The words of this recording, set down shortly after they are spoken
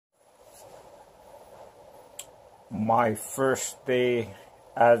My first day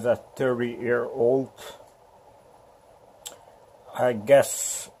as a 30-year-old. I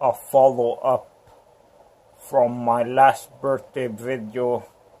guess a follow-up from my last birthday video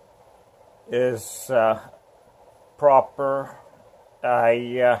is proper.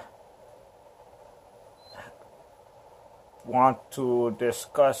 I want to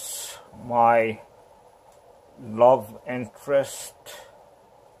discuss my love interest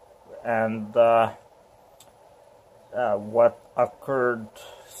and what occurred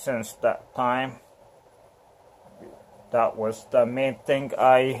since that time. That was the main thing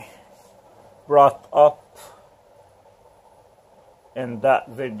I brought up in that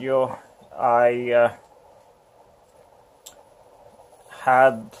video. I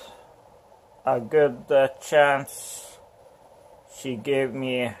had a good chance. She gave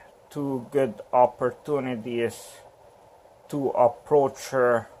me two good opportunities to approach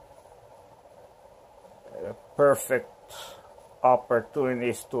her. Perfect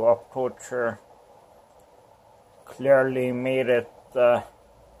opportunities to approach her. Clearly made it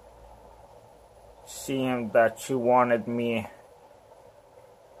seem that she wanted me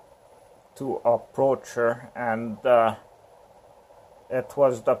to approach her, and it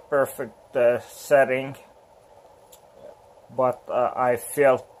was the perfect setting, but I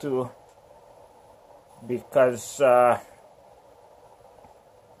failed to, because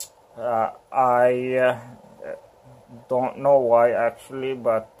I don't know why actually,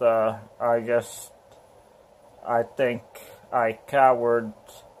 but I think I cowered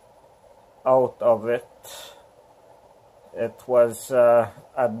out of it. It was a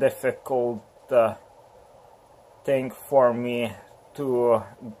difficult thing for me to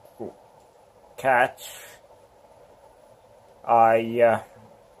catch. I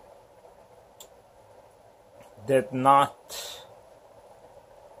did not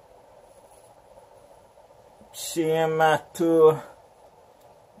seem to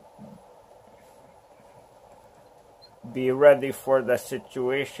be ready for the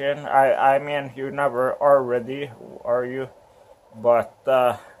situation. I mean, you never are ready, are you? But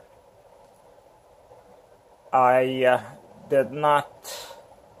I did not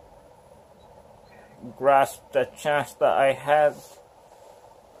grasp the chance that I had.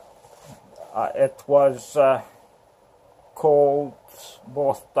 It was cold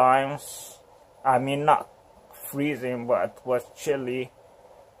both times. I mean, not freezing, but it was chilly.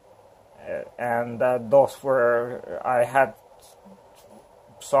 And those were, I had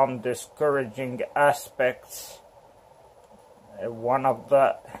some discouraging aspects. One of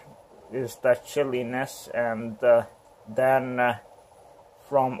that is the chilliness, and then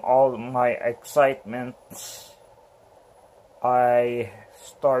from all my excitement, I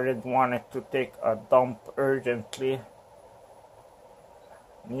started wanting to take a dump urgently.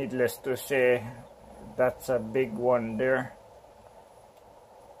 Needless to say, that's a big one there.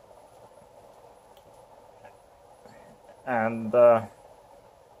 And I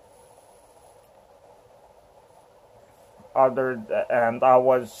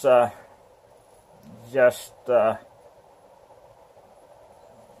was just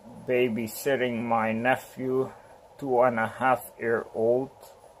babysitting my nephew, 2.5-year-old.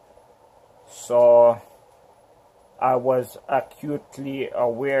 So I was acutely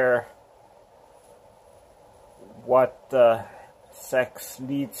aware what sex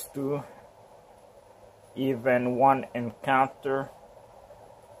leads to. Even one encounter,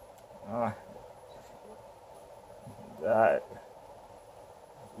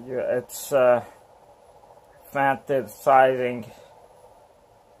 it's fantasizing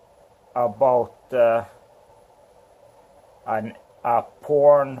about a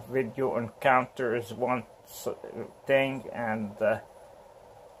porn video encounter is one thing, and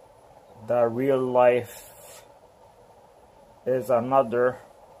the real life is another.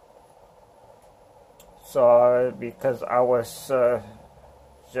 So because I was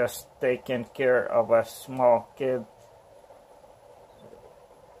just taking care of a small kid,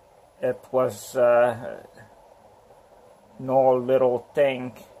 it was no little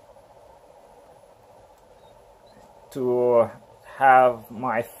thing to have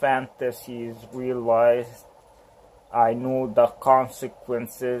my fantasies realized. I knew the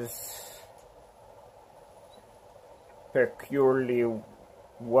consequences peculiarly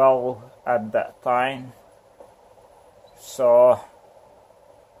well at that time. So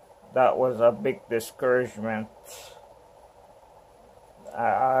that was a big discouragement.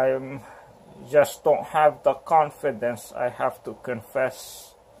 I just don't have the confidence, I have to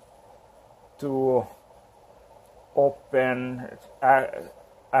confess, to open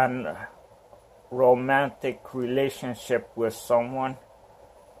an romantic relationship with someone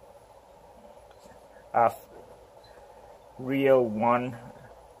real one.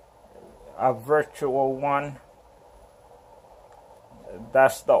 A virtual one,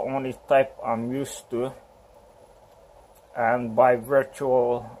 that's the only type I'm used to. And by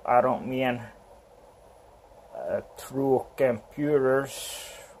virtual, I don't mean through computers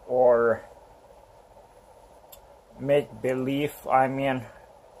or make believe. I mean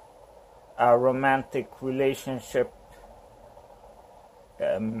a romantic relationship,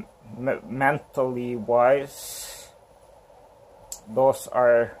 mentally wise. Those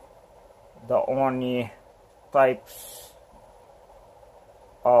are the only types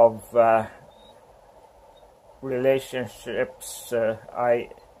of relationships I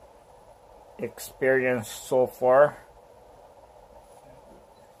experienced so far.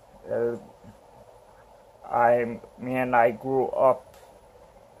 I mean, I grew up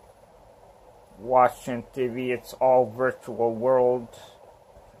watching TV. It's all virtual world.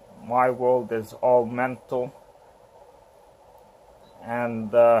 My world is all mental.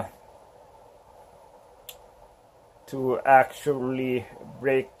 And to actually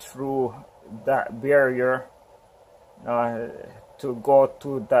break through that barrier, to go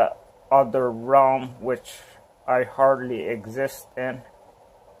to the other realm, which I hardly exist in,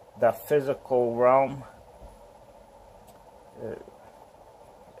 the physical realm,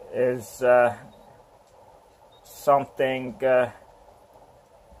 is something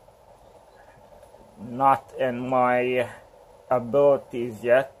not in my abilities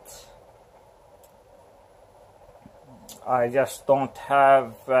yet. I just don't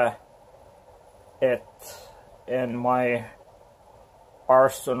have it in my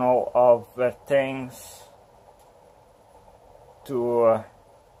arsenal of things to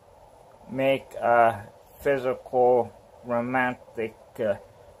make a physical romantic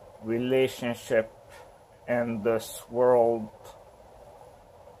relationship in this world.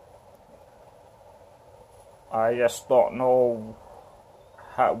 I just don't know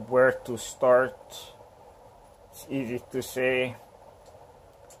where to start. It's easy to say.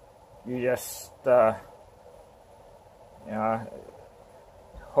 You just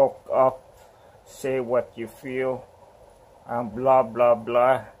hook up, say what you feel, and blah blah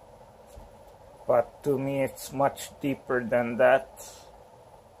blah. But to me, it's much deeper than that.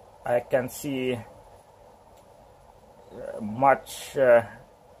 I can see much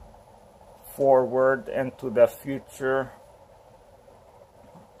forward into the future.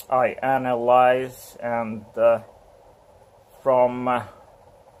 I analyze, and from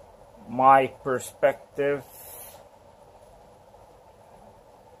my perspective,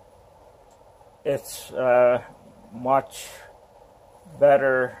 it's much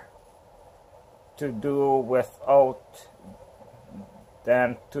better to do without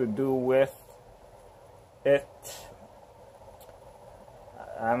than to do with it.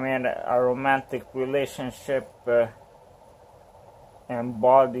 I mean, a romantic relationship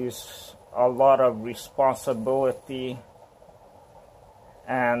embodies a lot of responsibility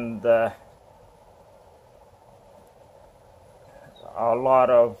and a lot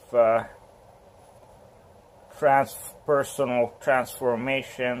of personal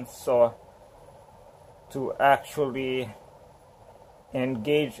transformation. So to actually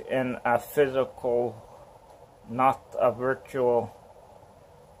engage in a physical, not a virtual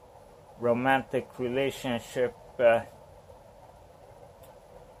romantic relationship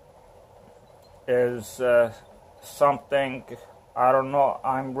is something, I don't know,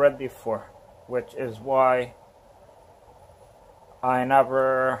 I'm ready for, which is why I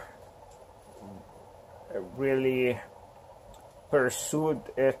never really pursued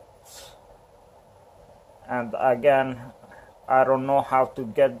it. And again, I don't know how to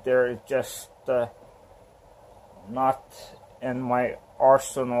get there. It's just not in my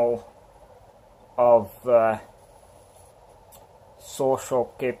arsenal of social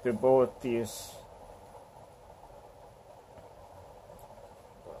capabilities.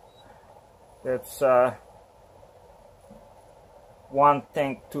 It's one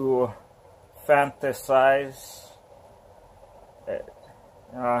thing to fantasize.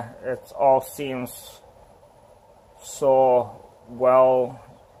 It all seems so well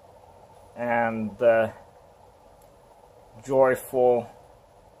and joyful,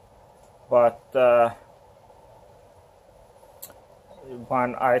 but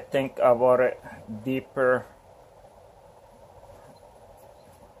when I think about it deeper,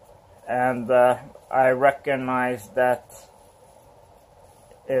 and I recognize that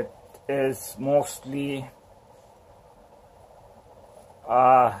it is mostly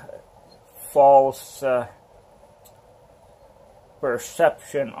false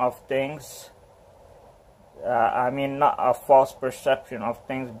perception of things. I mean, not a false perception of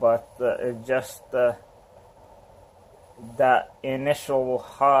things, but it just that initial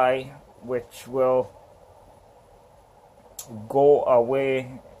high, which will go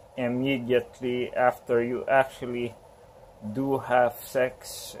away immediately after you actually do have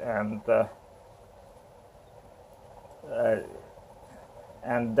sex, and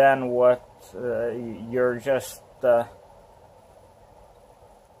then what? You're just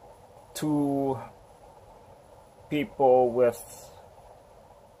two people with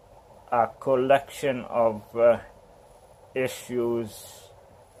a collection of issues,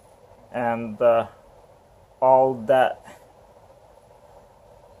 and all that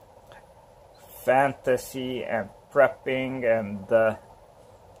fantasy and prepping and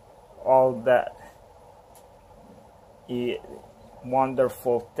all that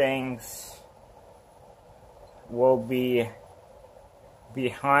wonderful things will be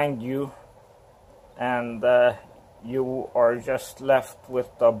behind you, and you are just left with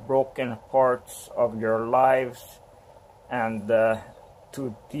the broken parts of your lives, and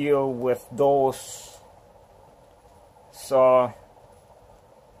to deal with those. So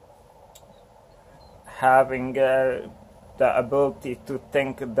having the ability to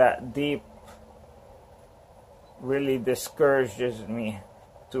think that deep really discourages me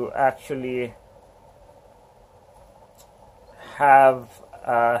to actually have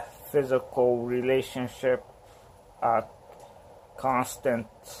a physical relationship, a constant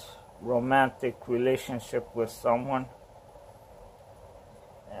romantic relationship with someone.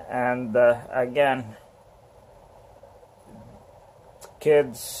 And again,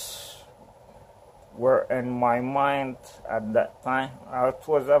 kids were in my mind at that time. It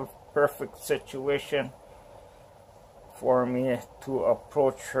was a perfect situation for me to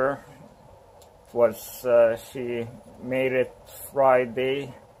approach her. It was she made it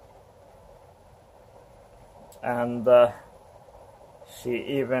Friday, and she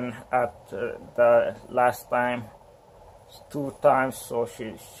even at the last time 2 times, so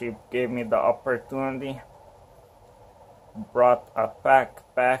she gave me the opportunity, brought a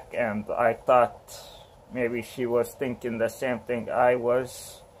backpack, and I thought maybe she was thinking the same thing I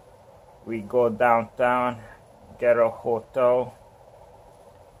was. We go downtown, get a hotel,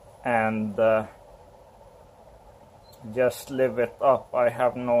 and just live it up. I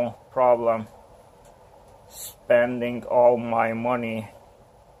have no problem spending all my money,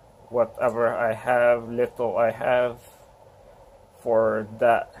 whatever I have, little I have, for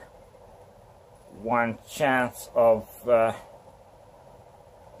that one chance of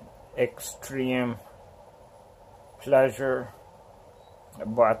extreme pleasure.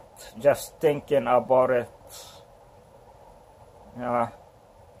 But just thinking about it,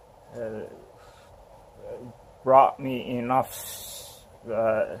 brought me enough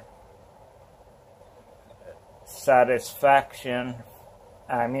satisfaction.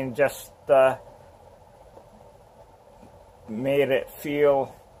 I mean, just made it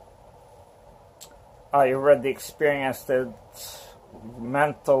feel I already experienced it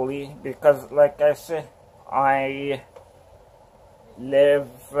mentally, because like I say, I live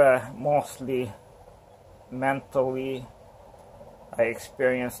mostly mentally. I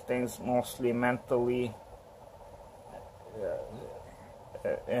experience things mostly mentally,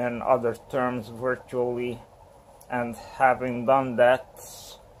 in other terms, virtually. And having done that,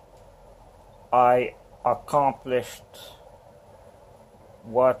 I accomplished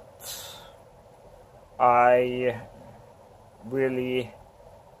what I really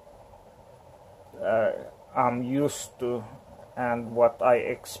am used to and what I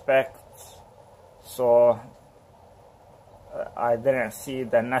expect. So I didn't see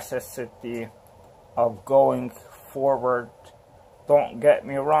the necessity of going forward. Don't get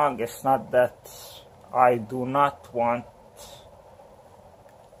me wrong, it's not that I do not want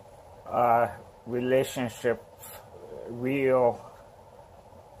a relationship, real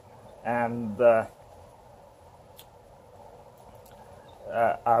and a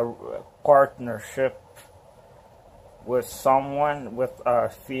partnership with someone, with a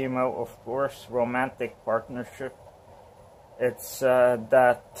female, of course, romantic partnership. It's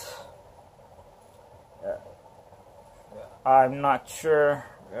that I'm not sure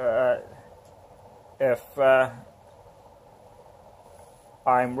if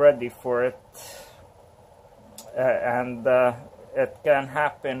I'm ready for it, and it can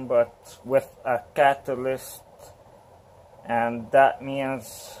happen, but with a catalyst, and that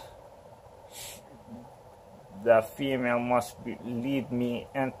means the female must lead me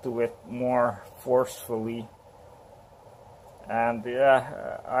into it more forcefully. And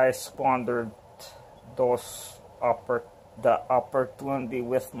yeah, I squandered the opportunity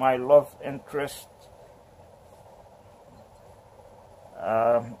with my love interest.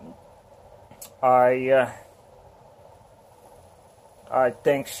 I I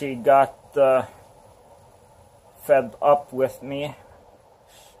think she got fed up with me.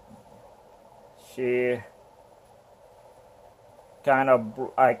 I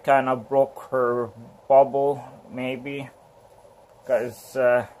kind of broke her bubble, maybe, because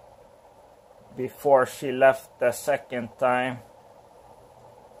before she left the second time,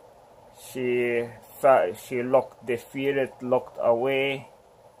 she looked defeated, looked away,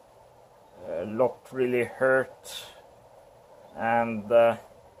 looked really hurt, and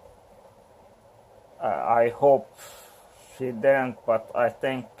I hope she didn't, but I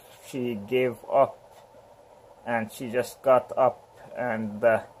think she gave up, and she just got up and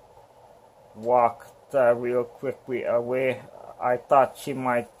walked real quickly away. I thought she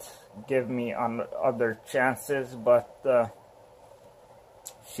might give me other chances, but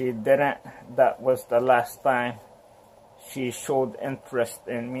she didn't. That was the last time she showed interest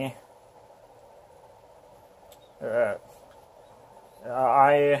in me.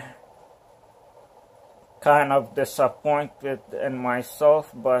 I kind of disappointed in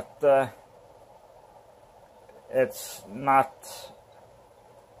myself, but it's not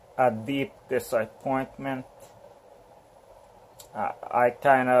a deep disappointment. I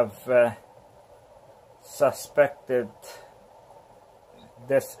kind of suspected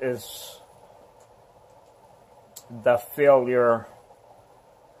this is the failure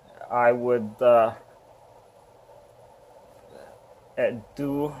I would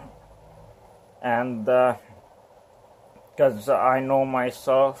do, and because I know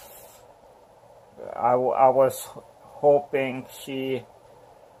myself, I was hoping she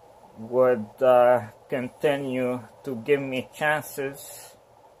would continue to give me chances,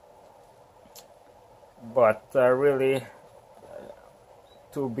 but really,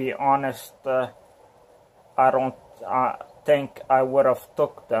 to be honest, I don't think I would have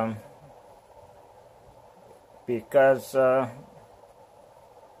took them, because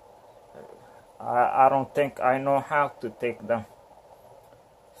I don't think I know how to take them.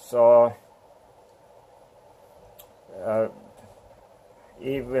 So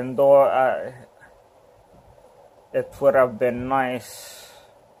even though it would have been nice,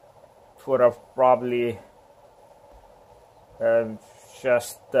 it would have probably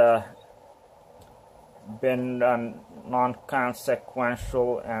just been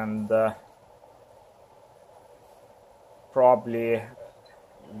non-consequential, and probably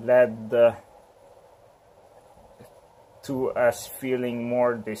led to us feeling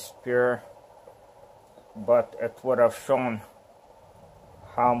more despair, but it would have shown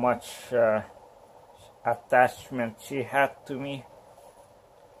how much attachment she had to me,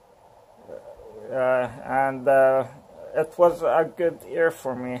 and it was a good year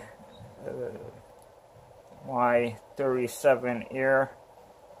for me, my 37 year.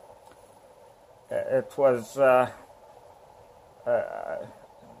 It was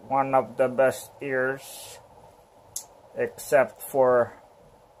one of the best years, except for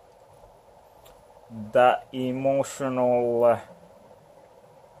the emotional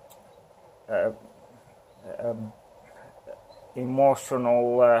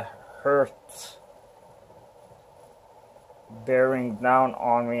hurt bearing down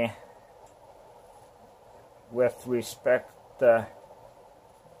on me with respect to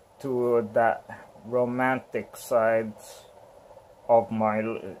the romantic side of my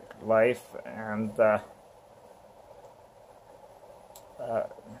life, and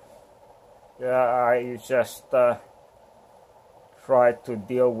yeah, I just try to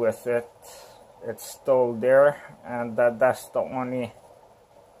deal with it. It's still there, and that's the only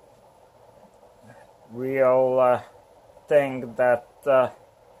real thing that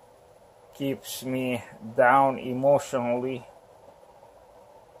keeps me down emotionally.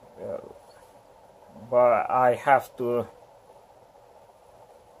 But I have to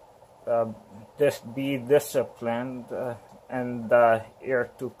be disciplined in the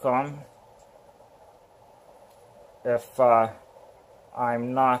year to come. If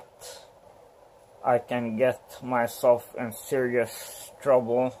I'm not, I can get myself in serious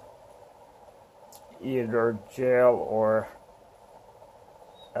trouble, either jail or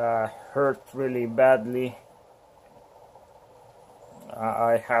hurt really badly.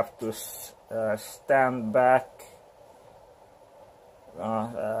 I have to stand back,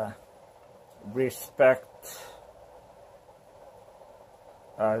 respect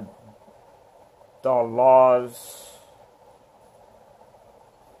the laws,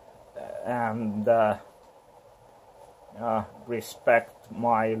 and respect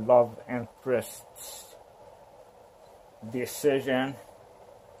my love interest's decision,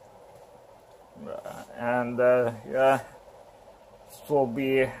 and yeah, this will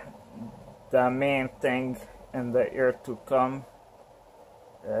be the main thing in the year to come.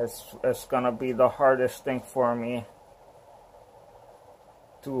 It's gonna be the hardest thing for me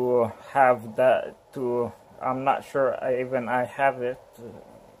to have that, to, I'm not sure I have it,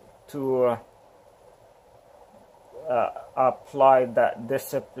 to apply that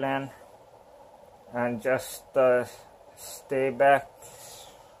discipline and just stay back,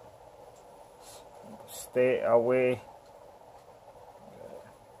 stay away.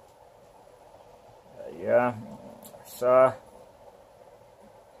 Yeah, so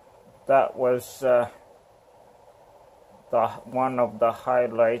that was the one of the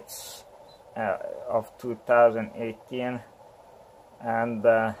highlights of 2018. And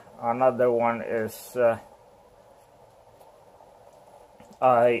another one is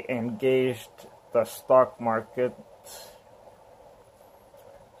I engaged the stock market.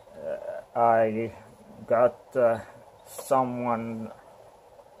 I got someone,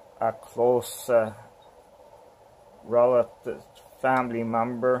 a close relative, family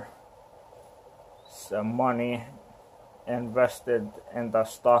member, some money invested in the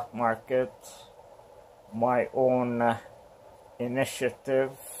stock market. My own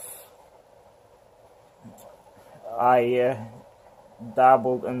initiative. I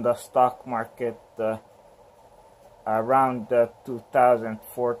dabbled in the stock market around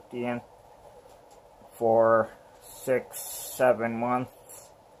 2014 for 6-7 months,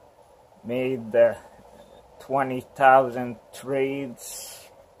 made 20,000 trades,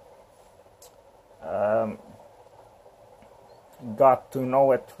 got to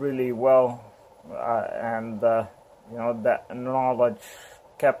know it really well, and you know, that knowledge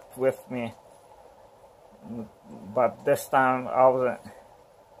kept with me. But this time I wasn't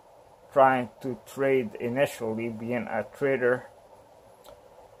trying to trade initially, being a trader.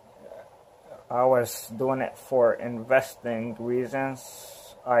 I was doing it for investing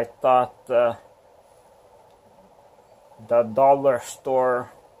reasons. I thought the dollar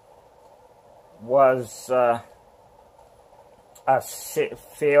store was a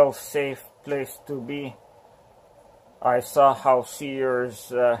fail-safe place to be. I saw how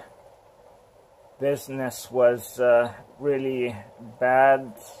Sears business was really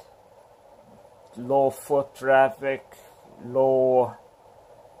bad, low foot traffic, low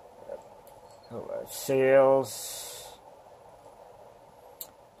sales,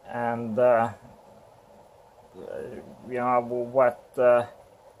 and you know what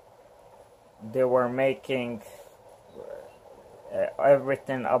they were making.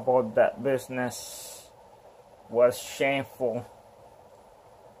 Everything about that business was shameful.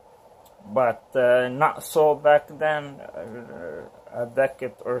 But not so back then, a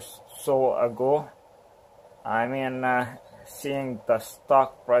decade or so ago. I mean, seeing the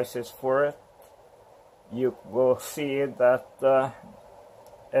stock prices for it, you will see that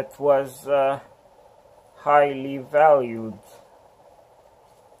it was highly valued.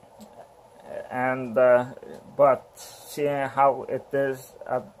 And but seeing how it is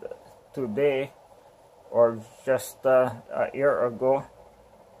today, or just a year ago,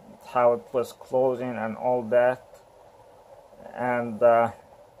 how it was closing and all that, and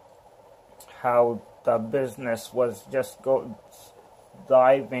how the business was just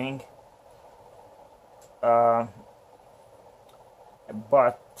diving,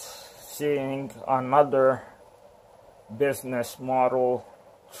 but seeing another business model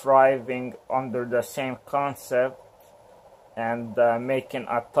thriving under the same concept and making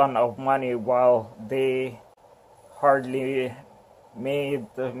a ton of money, while they hardly made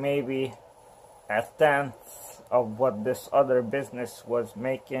maybe a tenth of what this other business was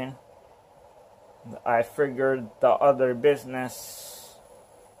making. I figured the other business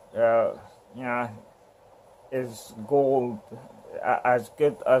you know, is gold, as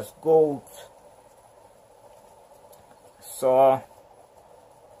good as gold. So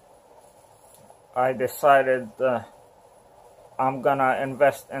I decided I'm gonna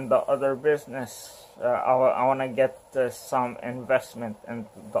invest in the other business. I want to get some investment in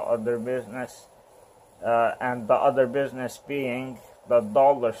the other business, and the other business being the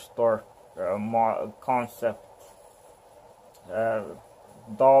dollar store concept.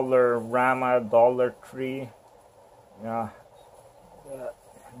 Dollarama, Dollar Tree,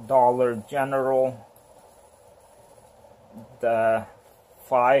 Dollar General, the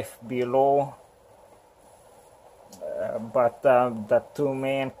Five Below. But the two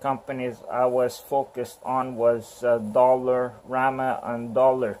main companies I was focused on was Dollarama and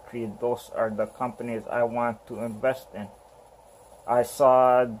Dollar Tree. Those are the companies I want to invest in. I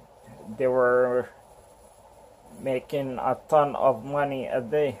saw they were making a ton of money a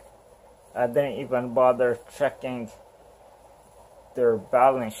day. I didn't even bother checking their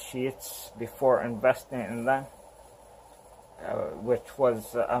balance sheets before investing in them. which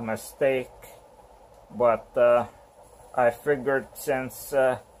was a mistake. But I figured since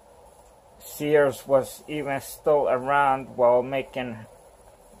Sears was even still around while making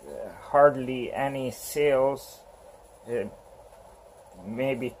hardly any sales,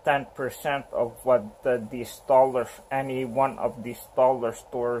 maybe 10% of what these dollars, any one of these dollar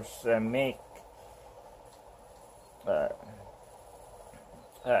stores make,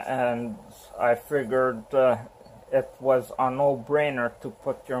 and I figured it was a no-brainer to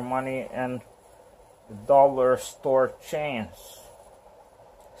put your money in dollar store chains.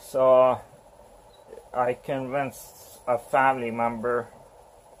 So I convinced a family member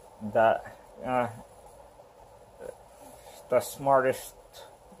that the smartest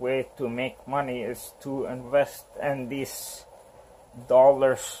way to make money is to invest in these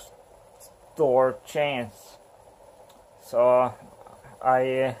dollar store chains. So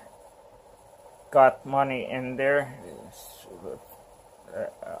I got money in there.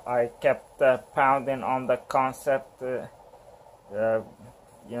 I kept pounding on the concept,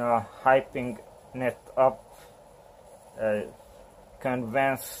 hyping it up,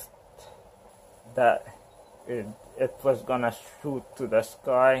 convinced that it was gonna shoot to the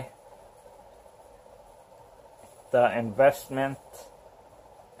sky, the investment.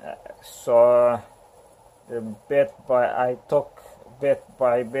 So I took bit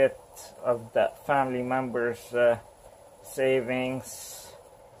by bit of that family member's savings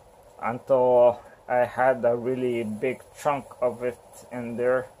until I had a really big chunk of it in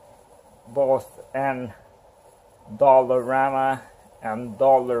there, both in Dollarama and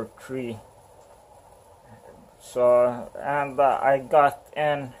Dollar Tree. So, and I got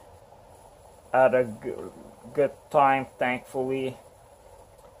in at a good time, thankfully.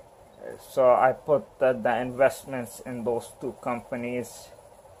 So I put the investments in those two companies,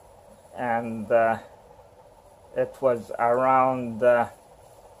 and it was around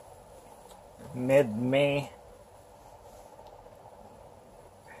mid-May,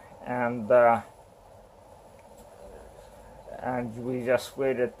 and we just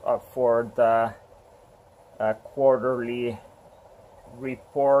waited for the quarterly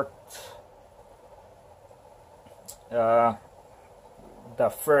report. The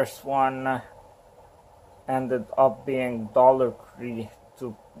first one ended up being Dollar Tree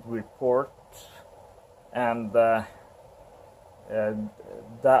to report, and that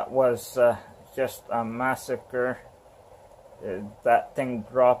was just a massacre. That thing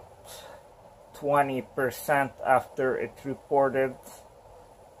dropped 20% after it reported.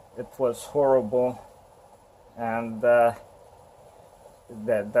 It was horrible, and the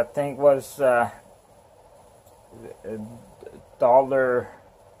thing was Dollarama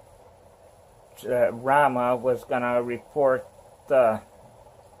was gonna report. I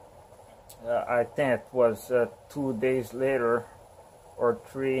think it was 2 days later or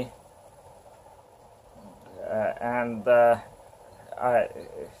 3, and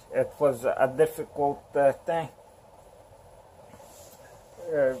it was a difficult thing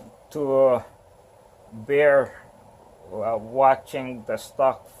to bear, watching the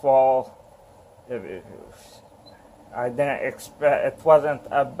stock fall. I didn't expect. It wasn't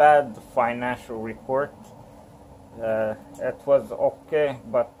a bad financial report. It was okay,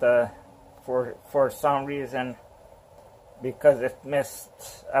 but for some reason, because it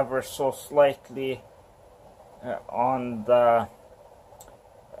missed ever so slightly on the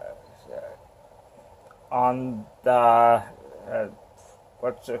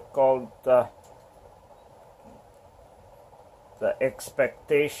what's it called, the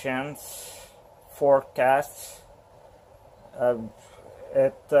expectations forecasts.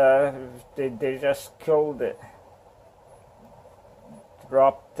 They just killed it.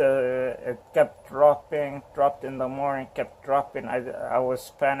 Dropped. It kept dropping. Dropped in the morning. Kept dropping. I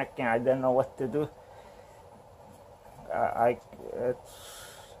was panicking. I didn't know what to do.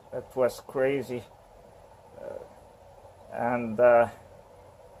 It was crazy. And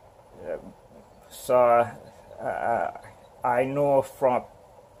so I know from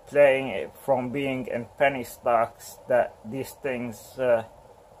being in penny stocks that these things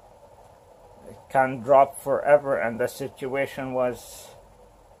can drop forever, and the situation was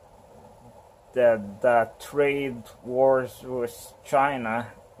that the trade wars with China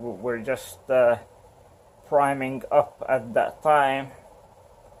were just priming up at that time.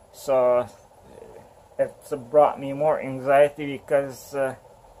 So it brought me more anxiety, because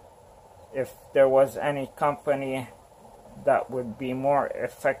if there was any company that would be more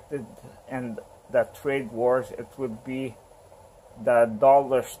affected in the trade wars, it would be the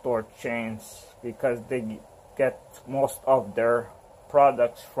dollar store chains, because they get most of their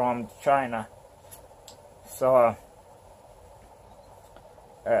products from China. So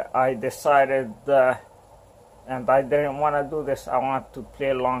I decided, and I didn't want to do this. I want to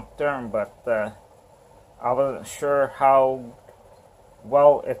play long term, but I wasn't sure how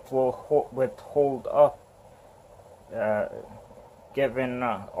well it will hold up, given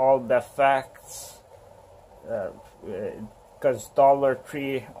all the facts. Because Dollar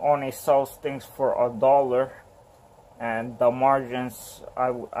Tree only sells things for $1, and the margins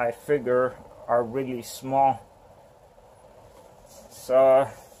I figure are really small. So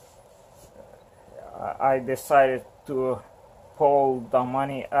I decided to pull the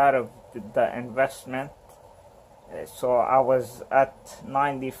money out of the investment. So I was at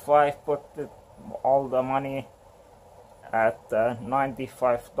 95, put all the money at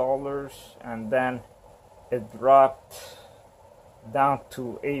 $95, and then it dropped down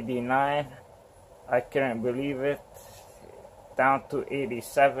to 89. I couldn't believe it. Down to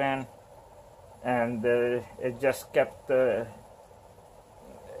 87, and it just kept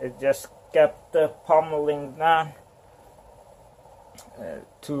pummeling down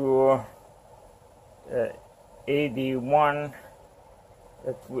to 81.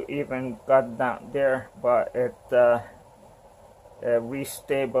 It even got down there, but it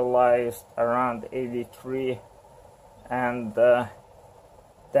restabilized around 83, and the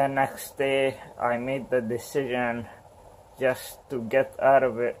next day I made the decision just to get out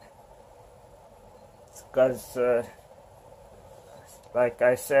of it, because like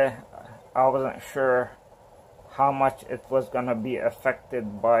I said, I wasn't sure how much it was gonna be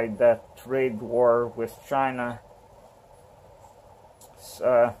affected by the trade war with China.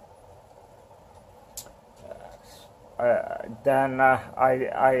 So then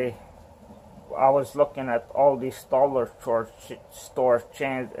I was looking at all these dollar store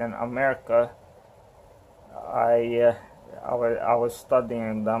chains in America. I was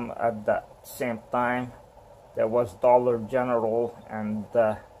studying them at the same time. There was Dollar General and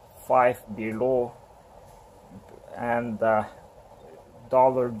Five Below, and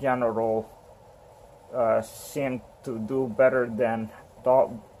Dollar General seemed to do better than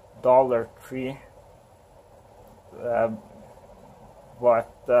Dollar Tree,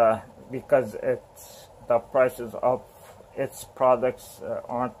 but because the prices of its products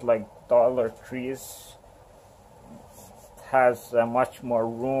aren't like Dollar Tree's, it has much more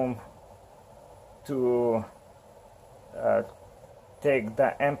room to take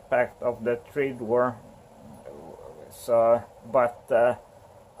the impact of the trade war. So, but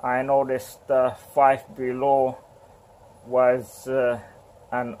I noticed Five Below was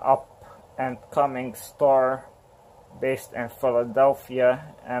an up and coming store based in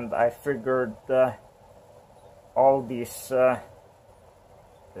Philadelphia, and I figured all these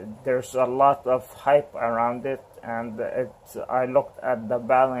there's a lot of hype around it, and I looked at the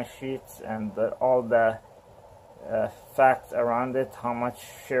balance sheets and all the facts around it, how much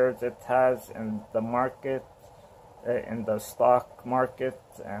shares it has in the market, in the stock market,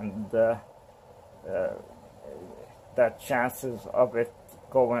 and the chances of it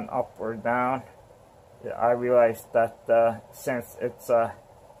going up or down. I realized that since it's a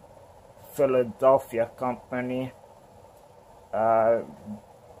Philadelphia company,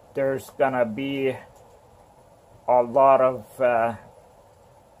 there's gonna be a lot of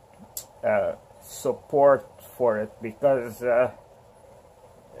support for it, because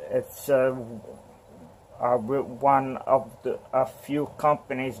it's one of a few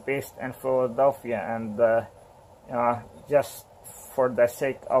companies based in Philadelphia, and just for the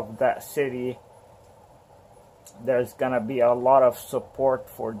sake of that city, there's gonna be a lot of support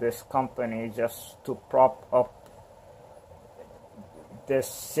for this company just to prop up this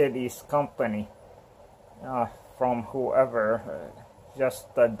city's company from whoever,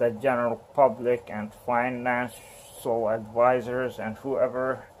 just the general public and financial advisors and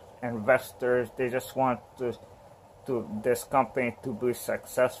whoever, investors. They just want this company to be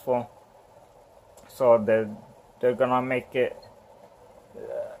successful, so they're gonna make it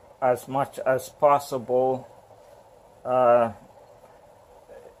as much as possible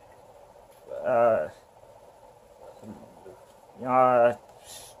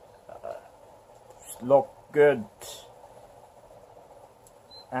look good,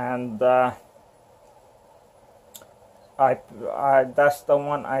 and I that's the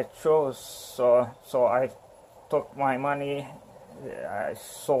one I chose. So I took my money, I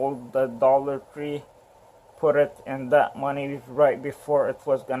sold the Dollar Tree, put it in that money right before it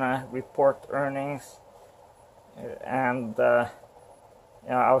was gonna report earnings, and I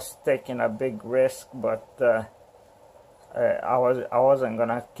was taking a big risk, but I wasn't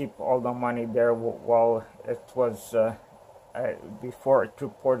gonna keep all the money there while it was before it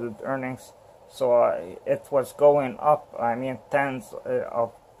reported earnings. So it was going up. I mean, tens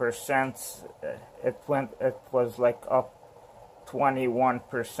of percents. It was like up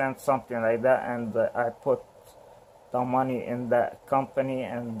 21%, something like that. And I put the money in that company,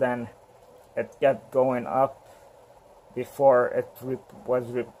 and then it kept going up before it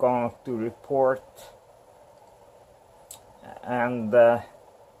was going to report, and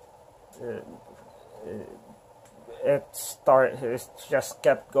it just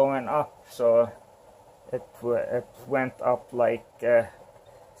kept going up. So it went up like 10%,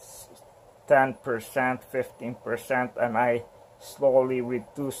 15%, and I slowly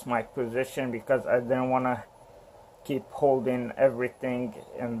reduced my position because I didn't want to keep holding everything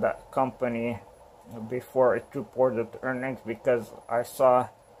in that company before it reported earnings, because I saw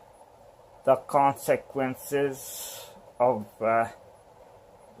the consequences of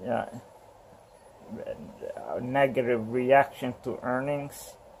negative reaction to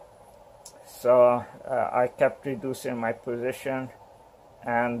earnings. So I kept reducing my position,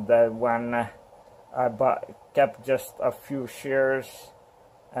 and when I kept just a few shares,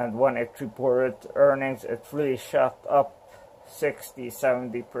 and when it reported earnings, it really shot up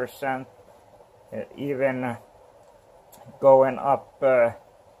 60-70%, even going up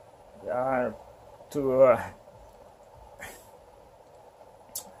to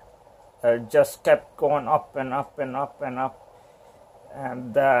just kept going up and up and up and up.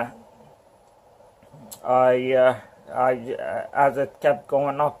 And as it kept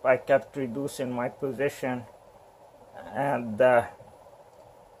going up, I kept reducing my position, and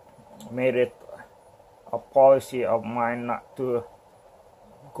made it a policy of mine not to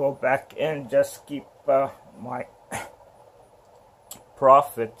go back in, just keep my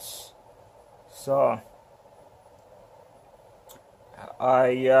profits. So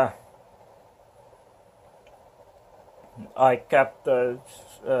I kept the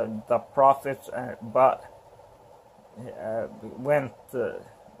profits, but went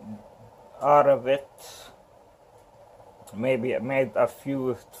out of it. Maybe I made a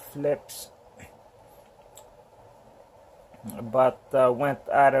few flips, but went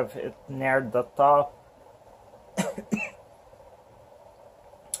out of it near the top.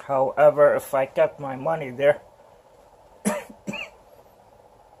 However, if I kept my money there,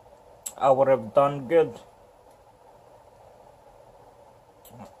 I would have done good.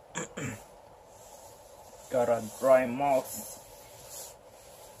 Got a dry mouth.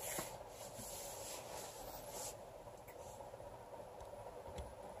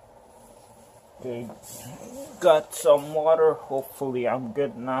 Okay, got some water. Hopefully I'm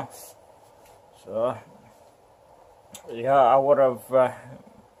good now. So yeah, I would have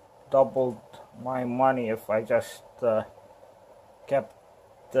doubled my money if I just kept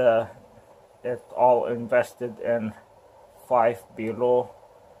it all invested in Five Below.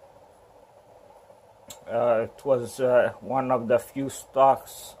 It was one of the few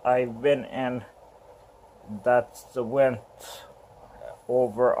stocks I've been in that went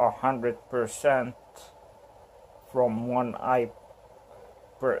over 100% from when I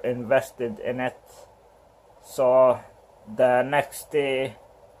invested in it. So the next day,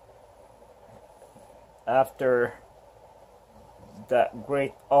 after that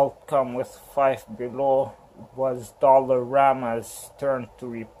great outcome with Five Below, was Dollarama's turn to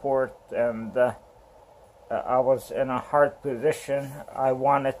report, and I was in a hard position. I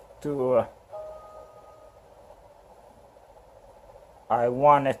wanted to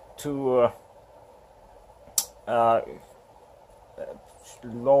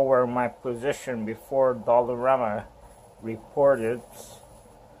lower my position before Dollarama reported,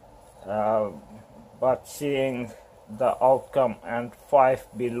 but seeing the outcome and Five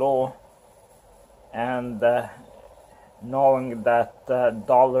Below, and knowing that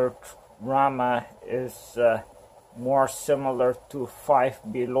Dollarama is more similar to Five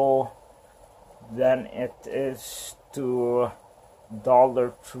Below than it is to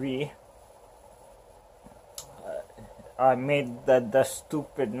Dollar Tree, I made the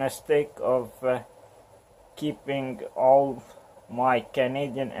stupid mistake of keeping all my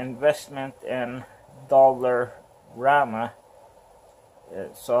Canadian investment in Dollarama.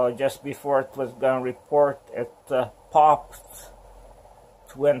 So just before it was going to report, it popped.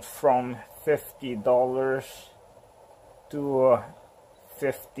 It went from $50 to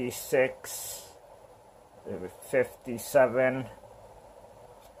 56, 57,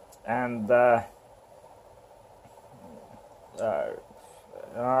 and I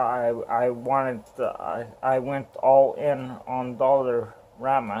went all in on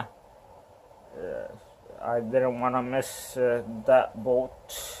Dollarama. I didn't want to miss that boat.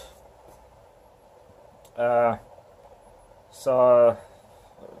 So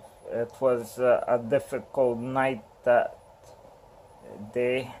it was a difficult night that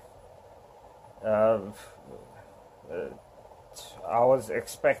day. Uh, I was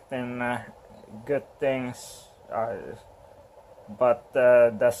expecting good things, but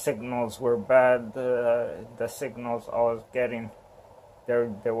the signals were bad. The signals I was getting,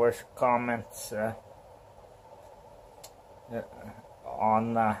 there were comments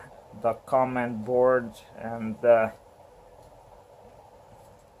on the comment board, and the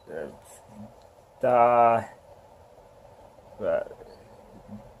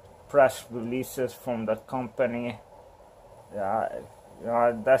press releases from the company.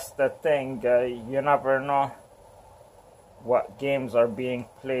 That's the thing. You never know what games are being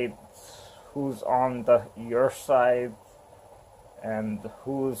played, who's on your side, and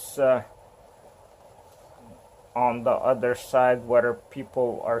who's on the other side, whether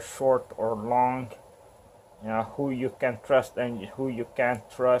people are short or long, who you can trust and who you can't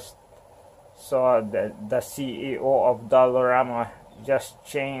trust. So the CEO of Dollarama just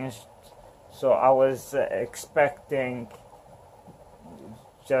changed, so I was expecting,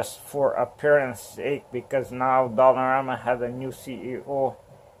 just for appearance sake, because now Dollarama has a new CEO,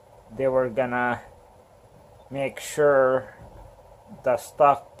 they were gonna make sure the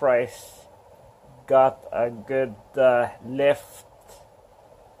stock price got a good lift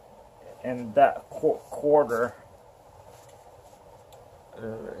in that quarter.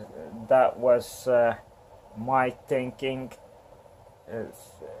 That was my thinking,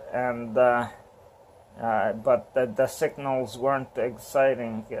 and but the signals weren't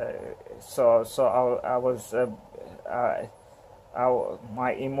exciting, so I was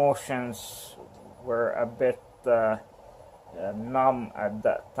my emotions were a bit numb at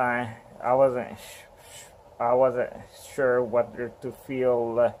that time. I wasn't sure whether to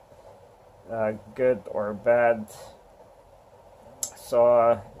feel good or bad.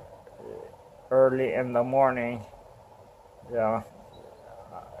 So early in the morning,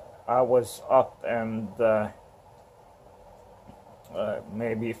 I was up, and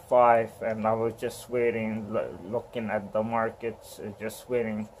maybe 5, and I was just waiting, looking at the markets, just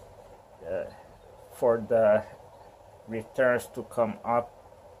waiting for the returns to come up,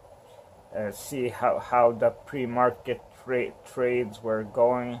 see how the pre-market trades were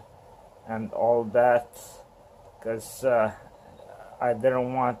going and all that, because I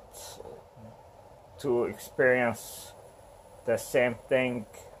didn't want to experience the same thing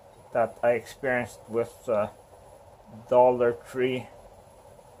that I experienced with Dollar Tree,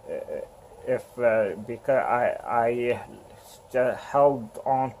 because I just held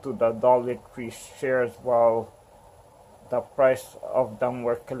on to the Dollar Tree shares while the price of them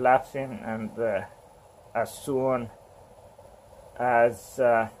were collapsing, and as soon as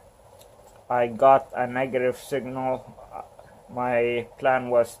I got a negative signal, my plan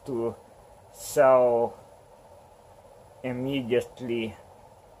was to sell immediately,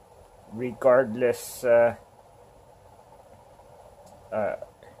 regardless of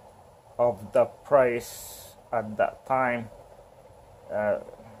the price at that time.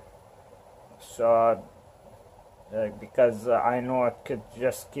 Because I know it could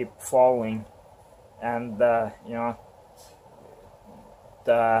just keep falling, and the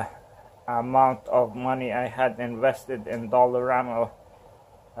amount of money I had invested in Dollarama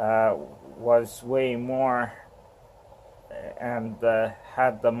was way more, and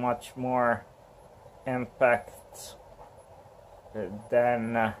had a much more impact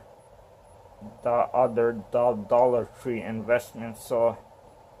than the other Dollar Tree investments. So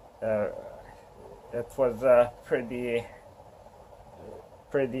it was a pretty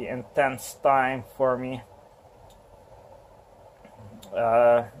intense time for me.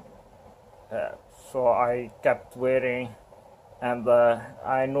 So I kept waiting, and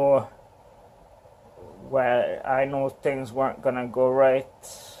I know things weren't gonna go right,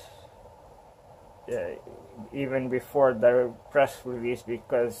 even before the press release,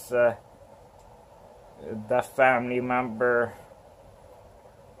 because the family member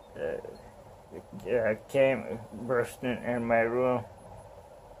came bursting in my room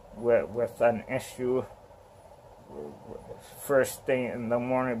with an issue first thing in the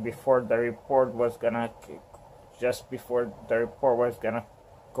morning, before the report was gonna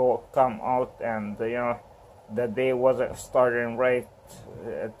come out, and the day wasn't starting right.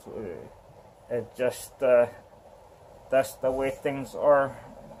 It just that's the way things are.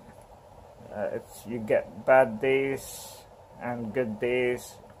 You get bad days and good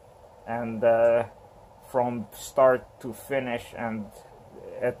days, and from start to finish, and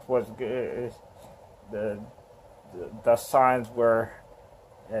it was good. The signs were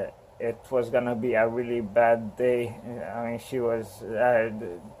it was gonna be a really bad day. I mean,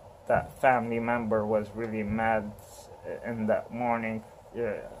 the that family member was really mad in that morning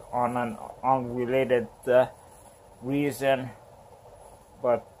on an unrelated reason,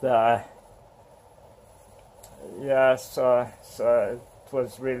 but yeah, so it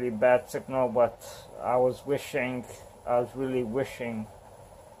was really bad signal. But I was really wishing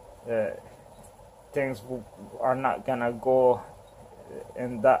things are not gonna go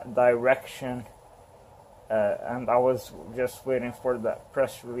in that direction. And I was just waiting for that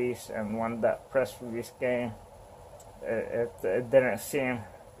press release, and when that press release came, it didn't seem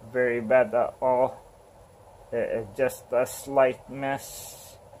very bad at all. It just a slight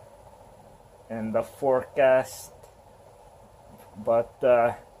miss in the forecast, but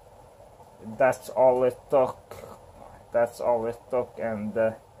that's all it took. And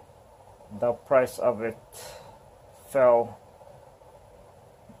the price of it fell.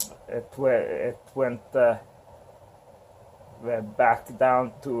 It went back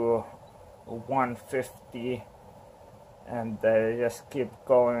down to 150, and just keep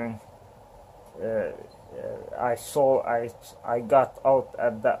going. I got out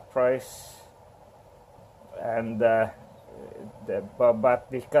at that price, and but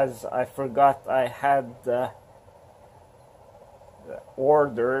because I forgot I had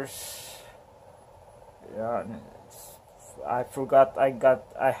orders. I forgot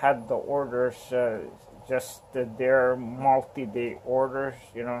I had the orders, just their multi-day orders,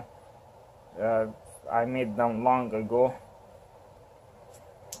 I made them long ago.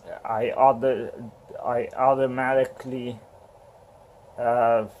 I automatically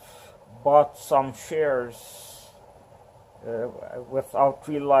bought some shares without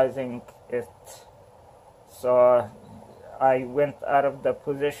realizing it. So I went out of the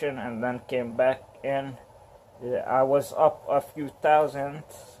position and then came back in. I was up a few thousand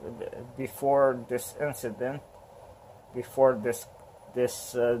before this incident, before this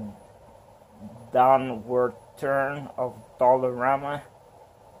downward turn of Dollarama,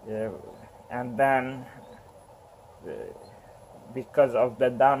 and then because of the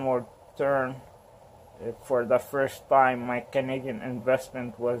downward turn, for the first time my Canadian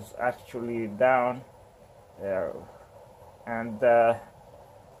investment was actually down, and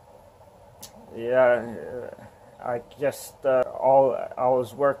I just I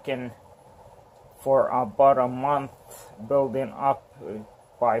was working for about a month building up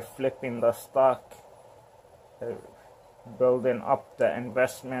by flipping the stock, building up the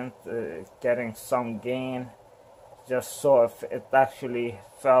investment, getting some gain, just so if it actually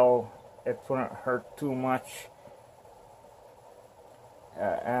fell, it wouldn't hurt too much.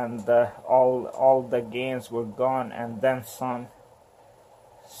 And all the gains were gone and then some.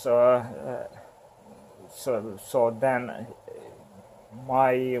 So then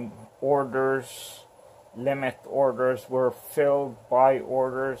my limit orders were filled, buy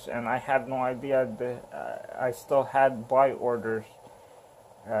orders, and I had no idea I still had buy orders,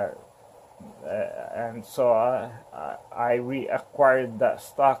 and so I reacquired that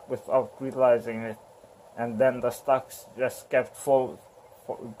stock without realizing it, and then the stocks just kept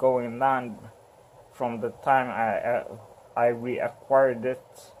going down from the time I reacquired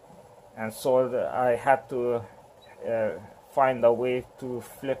it. And so I had to find a way to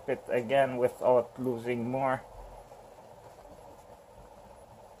flip it again without losing more.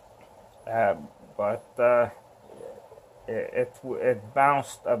 But it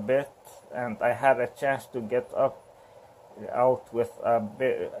bounced a bit, and I had a chance to get out with a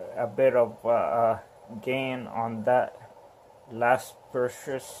bit of gain on that last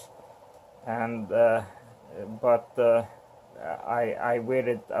purchase, and but I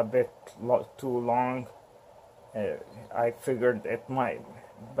waited a bit too long. I figured it might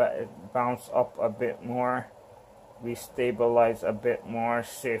bounce up a bit more, restabilize a bit more,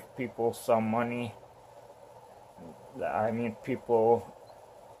 save people some money. I mean, people,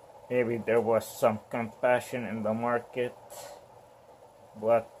 maybe there was some compassion in the market,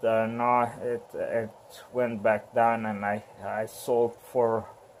 but no, it went back down, and I sold for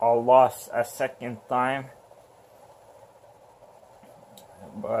a loss a second time.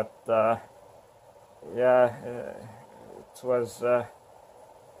 But yeah, it was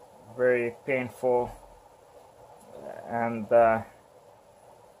very painful, and I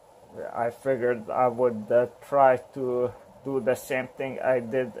figured I would try to do the same thing I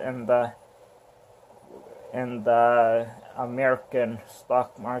did in the American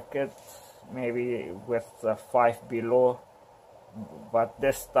stock market, maybe with 5 below. But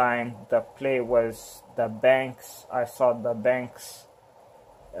this time the play was the banks. I saw the banks.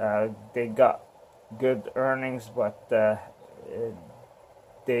 They got good earnings, but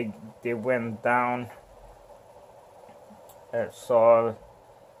they went down. So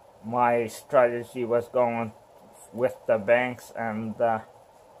my strategy was going with the banks, and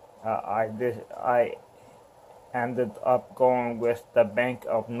I ended up going with the Bank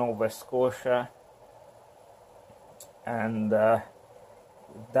of Nova Scotia, and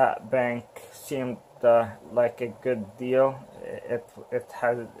that bank seemed like a good deal. It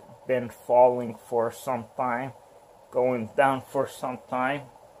had been falling for some time, going down for some time,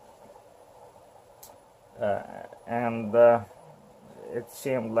 and it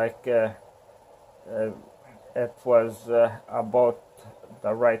seemed like it was about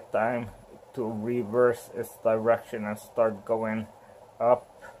the right time to reverse its direction and start going up.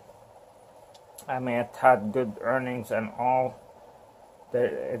 I mean, it had good earnings and all.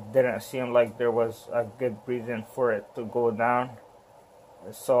 It didn't seem like there was a good reason for it to go down.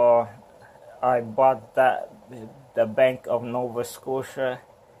 So I bought the Bank of Nova Scotia,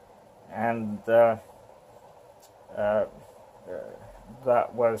 and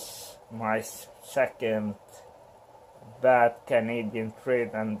that was my second bad Canadian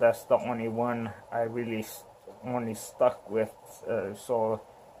trade, and that's the only one I really only stuck with. So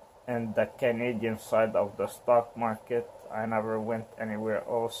in the Canadian side of the stock market, I never went anywhere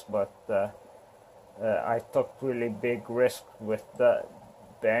else, but I took really big risk with the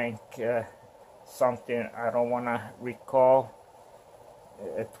bank, something I don't want to recall.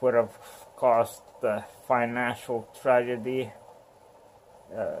 It would have caused financial tragedy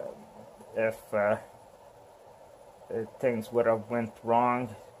if things would have went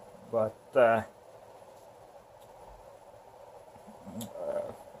wrong, but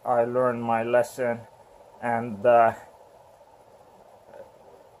I learned my lesson, and the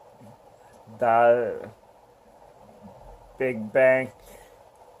big bank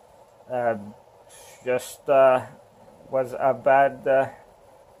just was a bad.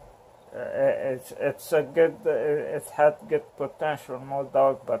 It's a good. It had good potential, no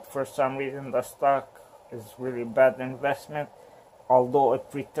doubt, but for some reason the stock is really bad investment. Although it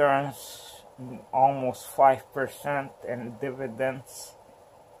returns almost 5% in dividends,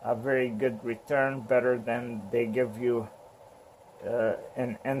 a very good return, better than they give you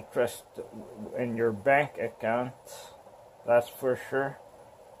in interest in your bank account, that's for sure.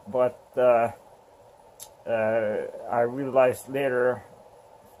 But I realized later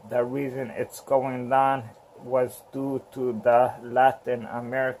the reason it's going down was due to the Latin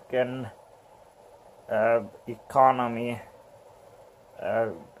American economy.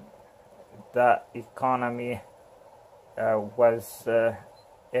 The economy was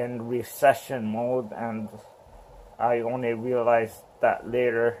in recession mode, and I only realized that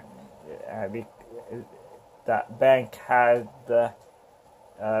later. That bank had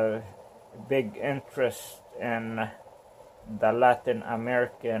big interest in the Latin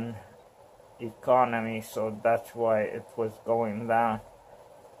American economy, so that's why it was going down.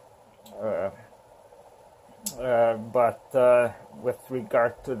 But with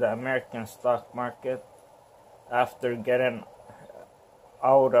regard to the American stock market, after getting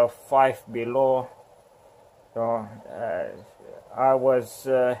out of 5 below, I was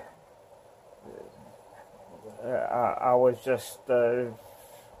just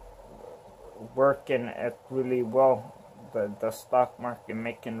working it really well, the stock market,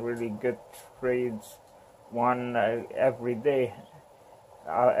 making really good trades, one every day.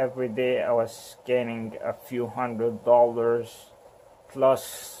 Every day I was gaining a few $100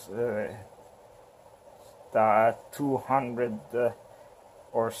 plus the 200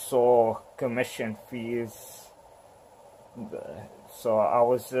 or so commission fees. So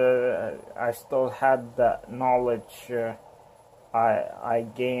I still had that knowledge I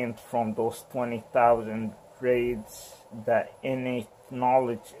gained from those 20,000 trades, that innate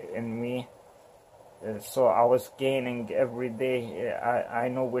knowledge in me. So I was gaining every day. I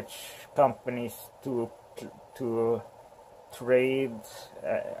know which companies to trade.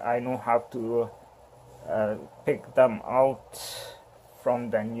 I know how to pick them out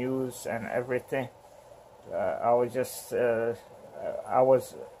from the news and everything. I was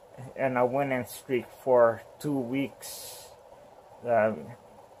in a winning streak for 2 weeks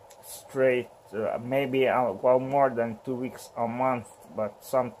straight. Maybe more than 2 weeks, a month. But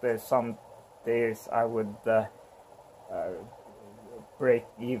some days I would break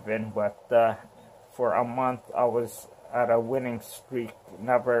even. But for a month I was at a winning streak,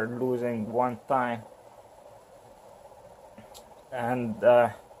 never losing one time. And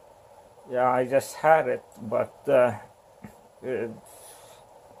yeah, I just had it, but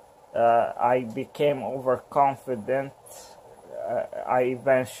I became overconfident. I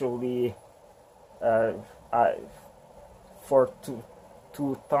eventually, for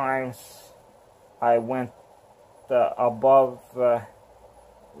two times, I went above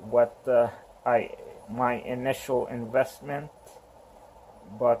what my initial investment,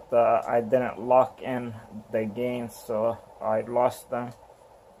 but I didn't lock in the gains, so I lost them.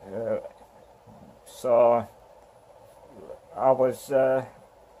 So I was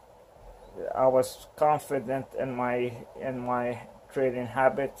confident in my trading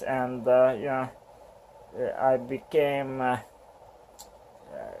habits, and I became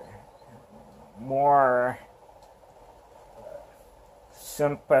more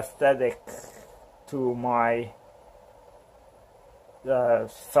sympathetic to my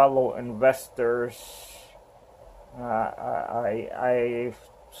fellow investors. I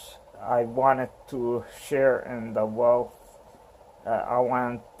wanted to share in the wealth. I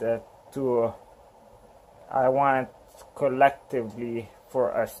wanted collectively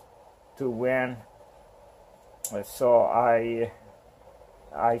for us to win. So I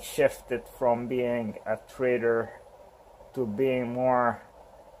shifted from being a trader to being more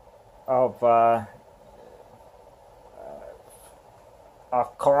of a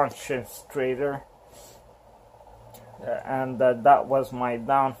conscious trader, and that was my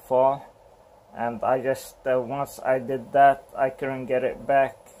downfall. And I just once I did that, I couldn't get it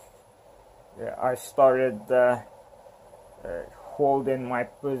back. I started holding my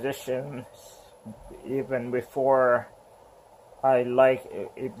positions even before I like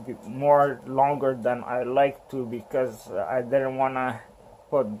it more longer than I like to, because I didn't want to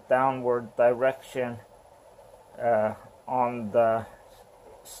put downward direction on the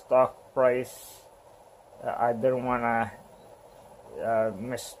stock price. I didn't want to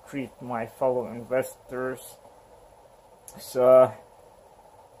mistreat my fellow investors. So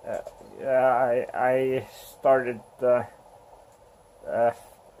I started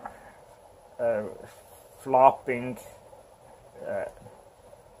flopping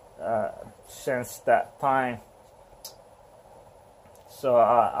since that time. So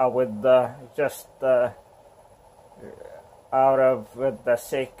I would just out of the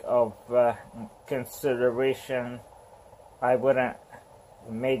sake of consideration, I wouldn't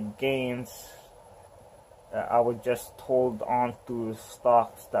make gains. I would just hold on to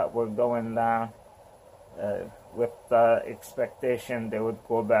stocks that were going down with the expectation they would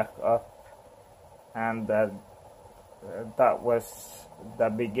go back up, and that was the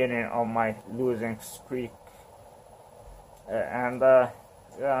beginning of my losing streak. And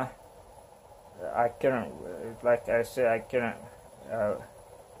yeah, I couldn't, like I said, I couldn't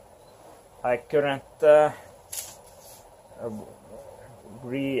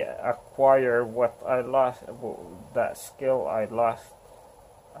reacquire what I lost, that skill I lost.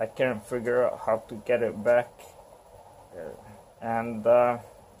 I couldn't figure out how to get it back, and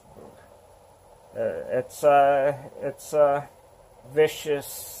it's a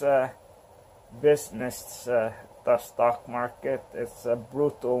vicious business. The stock market, it's a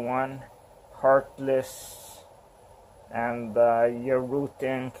brutal one, heartless, and you're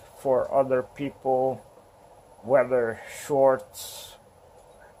rooting for other people, whether shorts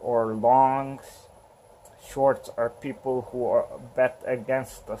or longs. Shorts are people who are bet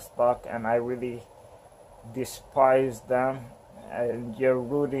against the stock, and I really despise them. And you're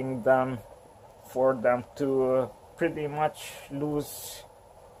rooting them for them to pretty much lose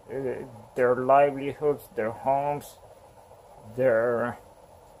their livelihoods, their homes, their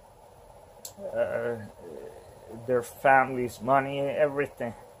family's money,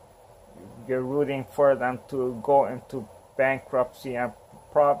 everything. You're rooting for them to go into bankruptcy and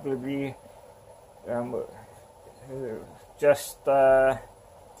probably just they're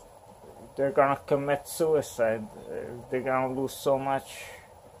gonna commit suicide. They're gonna lose so much.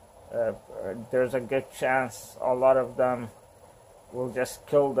 There's a good chance a lot of them will just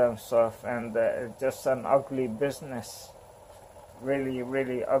kill themselves, and just an ugly business, really,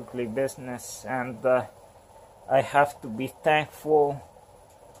 really ugly business. And I have to be thankful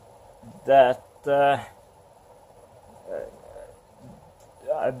that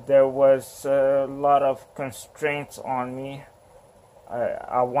there was a lot of constraints on me.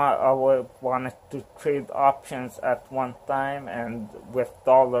 I wanted to trade options at one time, and with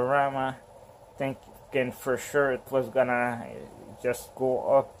Dollarama, thinking for sure it was gonna just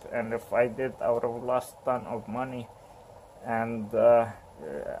go up, and if I did, I would have lost a ton of money. And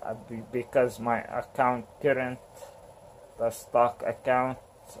because my account couldn't, the stock account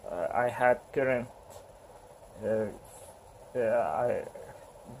I had couldn't,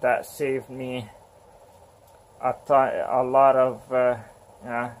 that saved me a lot of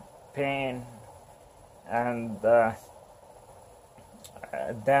pain. And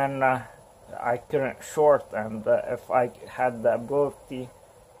then I couldn't short, and if I had the ability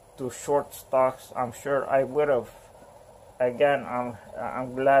to short stocks, I'm sure I would have. again,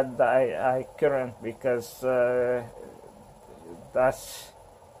 I'm glad that I couldn't, because that's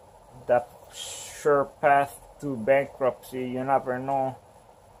the sure path to bankruptcy. You never know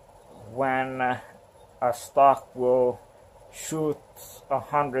when a stock will shoot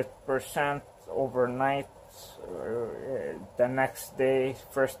 100% overnight, the next day,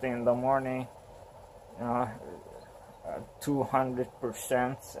 first thing in the morning,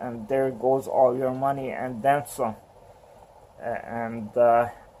 200%, and there goes all your money and then some. And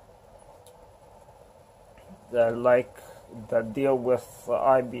like the deal with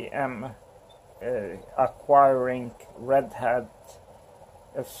IBM acquiring Red Hat.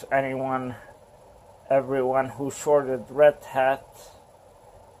 If everyone who shorted Red Hat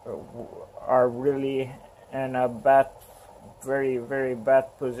are really in a bad, very, very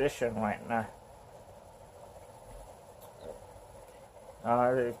bad position right now.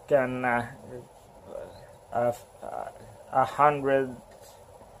 It can a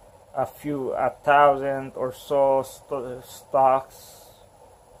thousand or so stocks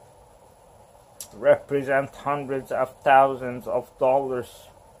represent hundreds of thousands of dollars.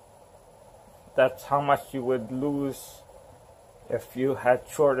 That's how much you would lose if you had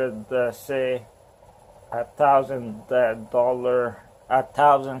shorted, say,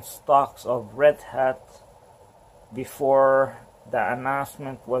 $1,000 stocks of Red Hat before the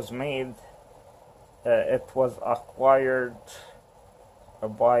announcement was made. It was acquired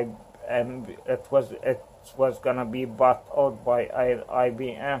by, and it was gonna be bought out by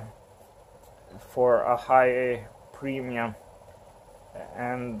IBM for a high premium,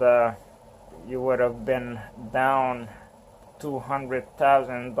 and you would have been down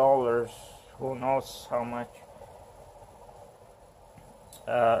 $200,000, who knows how much.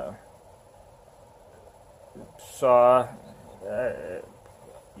 So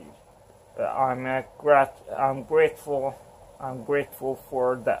I'm grateful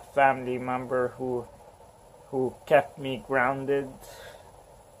for that family member who kept me grounded,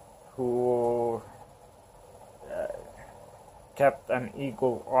 who kept an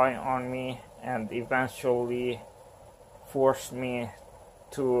eagle eye on me, and eventually forced me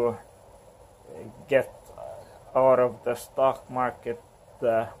to get out of the stock market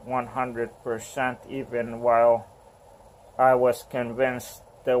 100%, even while I was convinced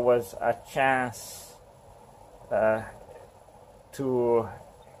there was a chance to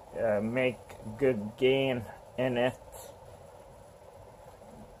make good gain in it.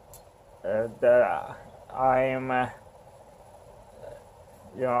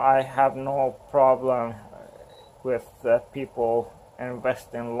 I have no problem with people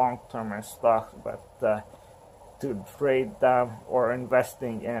investing long-term in stocks, but to trade them, or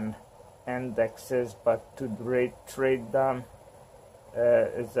investing in indexes, but to trade them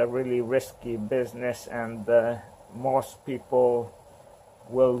is a really risky business, and most people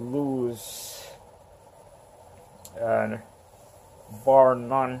will lose, bar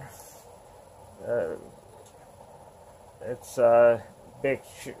none. It's a big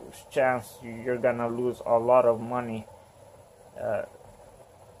chance you're gonna lose a lot of money,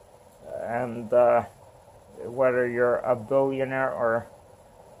 and whether you're a billionaire or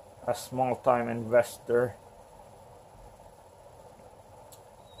a small-time investor.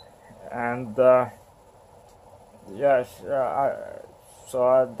 And yes,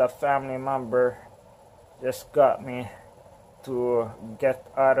 so the family member just got me to get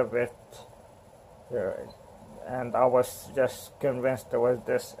out of it, and I was just convinced there was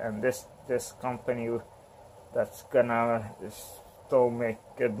this company that's gonna still make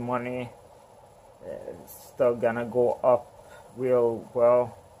good money, still gonna go up real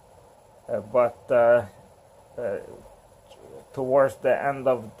well, but towards the end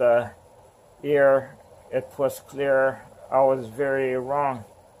of the year, it was clear I was very wrong,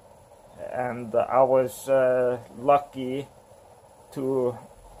 and I was lucky to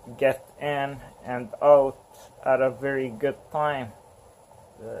get in and out at a very good time.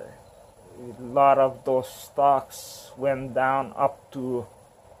 A lot of those stocks went down up to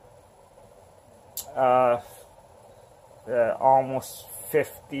almost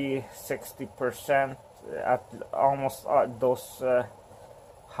 50-60% at almost those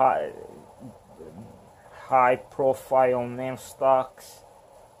high profile name stocks.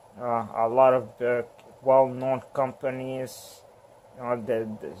 A lot of the well-known companies,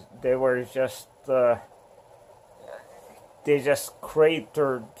 they were just they just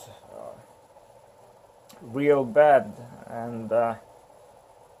cratered real bad, and the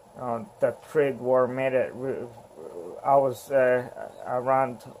trade war made it. I was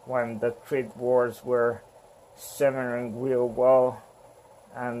around when the trade wars were simmering real well,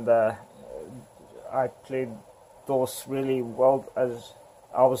 and I played those really well, as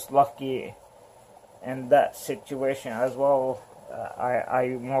I was lucky in that situation as well.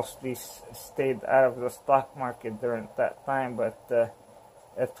 I mostly stayed out of the stock market during that time, but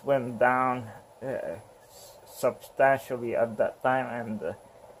it went down substantially at that time, and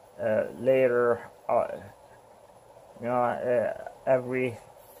later, every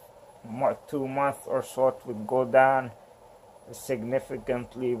 2 months or so it would go down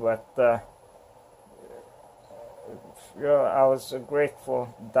significantly, but I was grateful.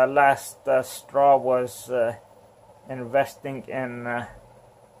 The last straw was investing in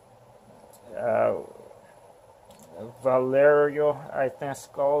Valerio, I think it's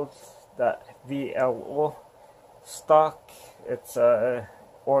called, the VLO stock. It's a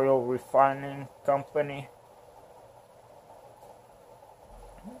oil refining company.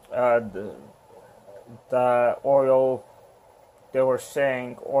 The oil, they were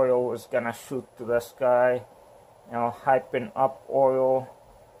saying oil was gonna shoot to the sky, hyping up oil,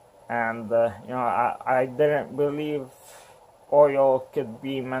 and I didn't believe oil could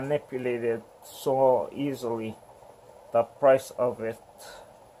be manipulated so easily. The price of it,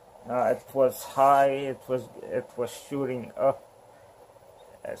 it was high, it was shooting up,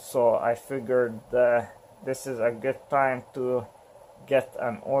 so I figured this is a good time to get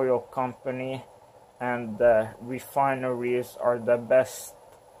an oil company, and refineries are the best,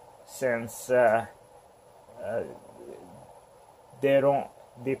 since they don't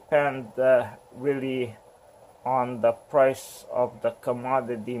depend really on the price of the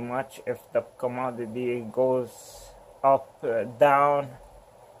commodity much. If the commodity goes up, down,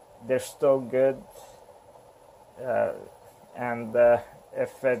 they're still good, and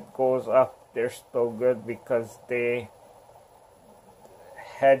if it goes up, they're still good, because they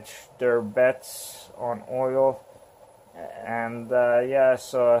hedge their bets on oil. And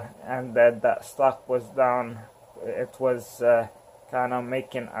and that stock was down. It was kind of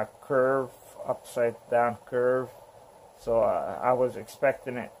making a curve, upside down curve, so I was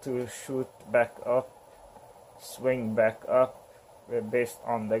expecting it to shoot back up, swing back up, based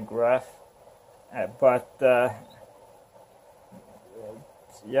on the graph, but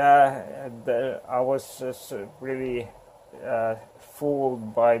I was just really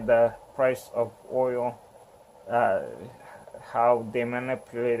fooled by the price of oil, how they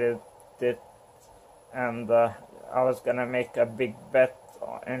manipulated it, and I was gonna make a big bet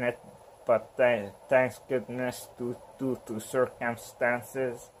in it, but thanks goodness, due to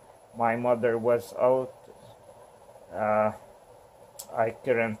circumstances, my mother was out. I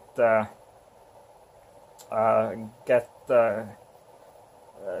couldn't get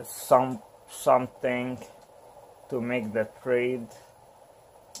something to make the trade,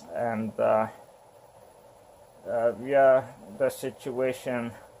 and the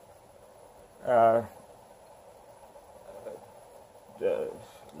situation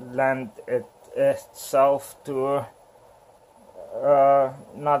lend itself to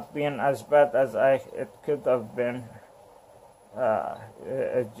not being as bad as it could have been.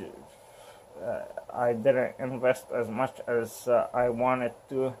 I didn't invest as much as I wanted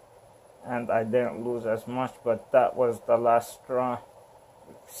to, and I didn't lose as much, but that was the last straw,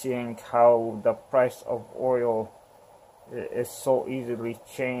 seeing how the price of oil is so easily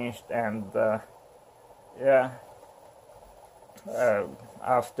changed. And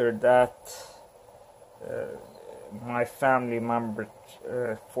after that, my family member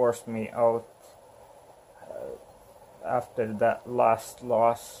forced me out after that last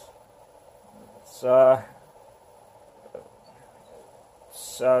loss. So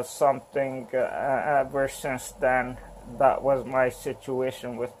something ever since then, that was my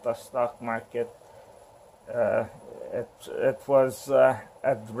situation with the stock market. It was a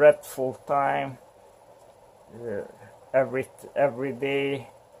dreadful time. Every day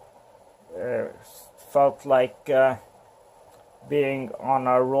felt like being on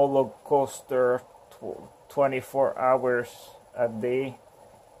a roller coaster 24 hours a day.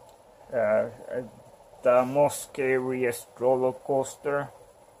 The most scariest roller coaster.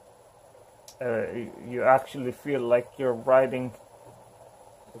 You actually feel like you're riding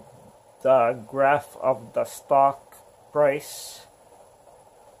the graph of the stock price,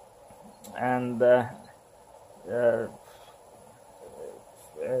 and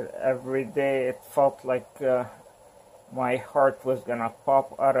every day it felt like my heart was gonna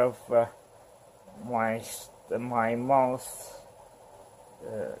pop out of my mouth.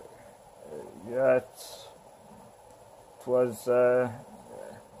 It was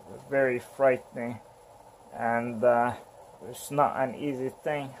very frightening, and it's not an easy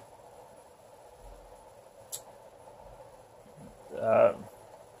thing.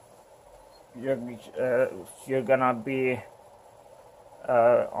 you're gonna be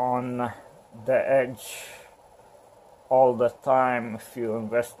on the edge all the time if you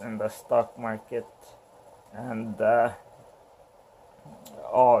invest in the stock market, and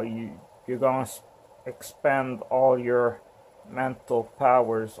you're gonna expend all your mental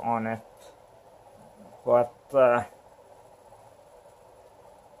powers on it. But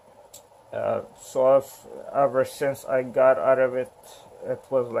so ever since I got out of it, it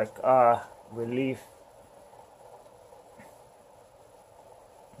was like relief.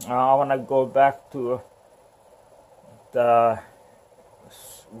 I want to go back to the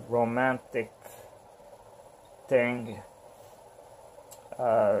romantic thing.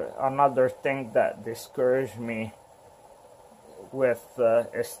 Another thing that discouraged me with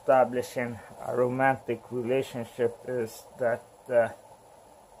establishing a romantic relationship is that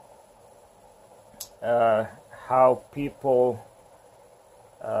how people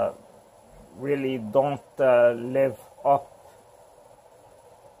really don't live up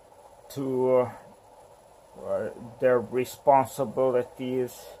to their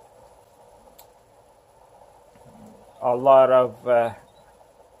responsibilities. A lot of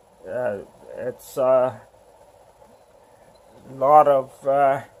it's a lot of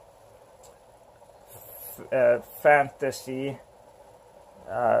fantasy.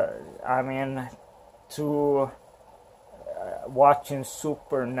 I mean, to watching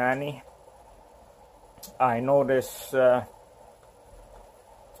Super Nanny, I notice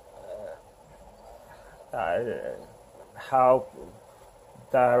how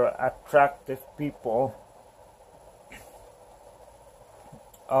the attractive people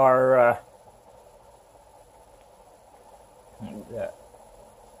are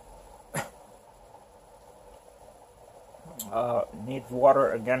need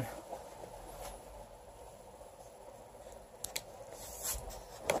water again.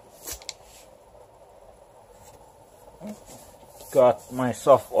 Got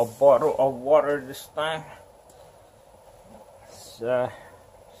myself a bottle of water this time. It's,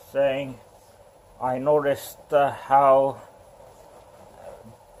 saying I noticed how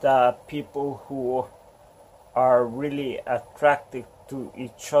the people who are really attracted to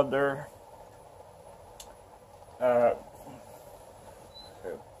each other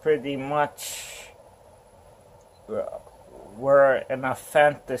pretty much were in a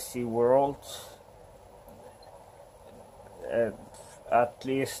fantasy world, at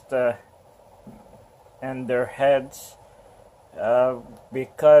least in their heads,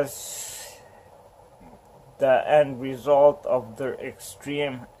 because the end result of their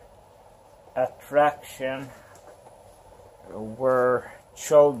extreme attraction were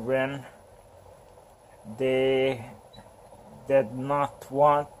children they did not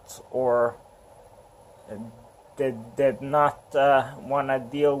want, or they did not want to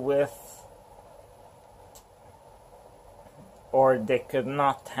deal with, or they could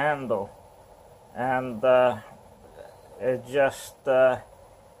not handle. And it just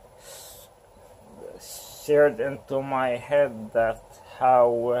seared into my head that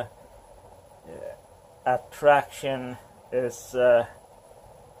how attraction is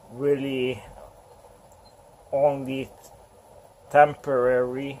really only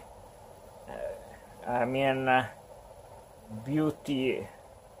temporary. I mean, beauty,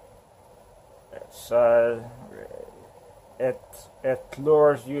 it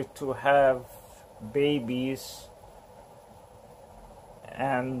lures you to have babies,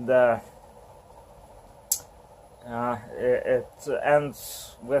 and it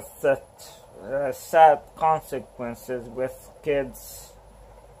ends with that sad consequences, with kids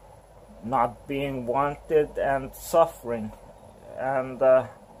not being wanted and suffering. And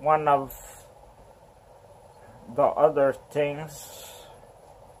one of the other things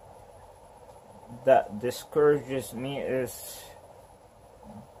that discourages me is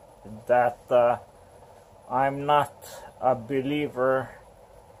that I'm not a believer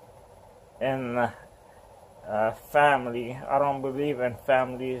in family. I don't believe in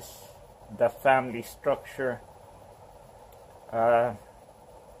families, the family structure.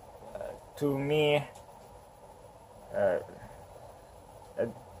 To me,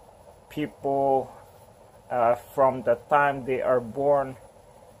 people from the time they are born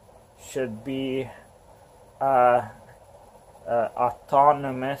should be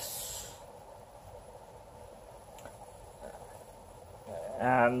autonomous,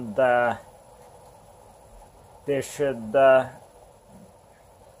 and they should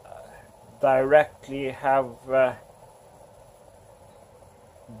directly have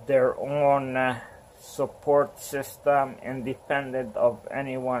their own support system, independent of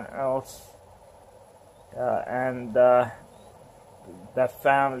anyone else, and the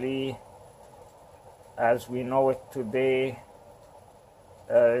family as we know it today,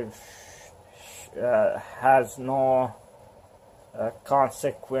 has no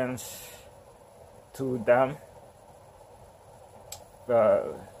consequence to them.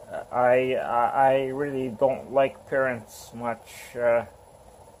 I really don't like parents much.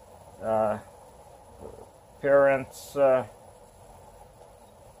 Parents, to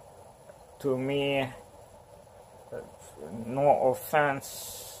me, no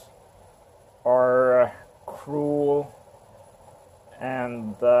offense, are cruel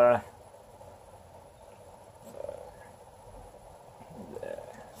and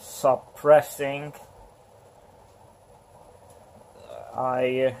suppressing.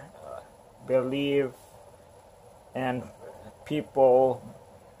 I believe in people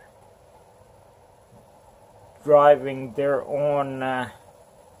driving their own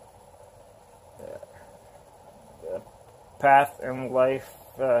path in life,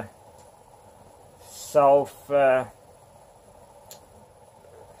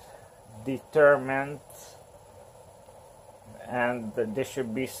 self-determined, and they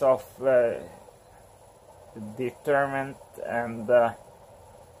should be self-determined, and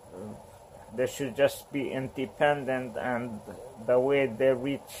they should just be independent, and the way they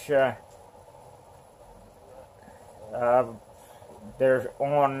reach their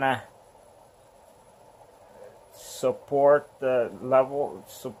own support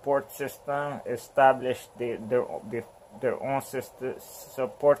support system, establish their own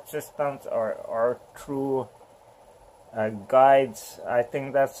support systems, are true guides. I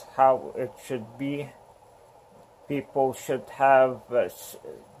think that's how it should be. People should have the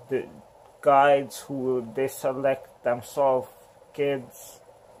guides who they select themselves, kids,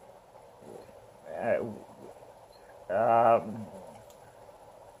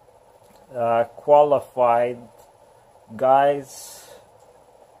 qualified guys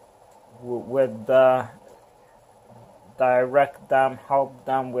with direct them, help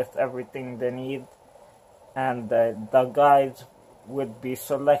them with everything they need, and the guides would be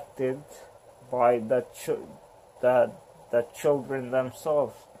selected by the children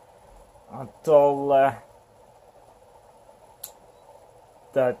themselves until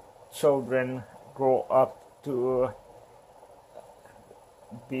the children grow up to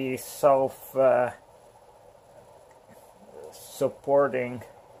be self-supporting.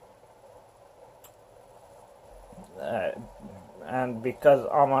 And because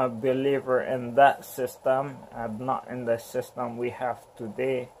I'm a believer in that system and not in the system we have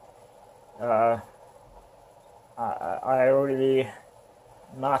today, I really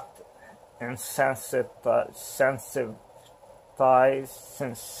not sensitized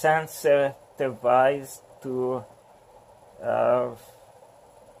to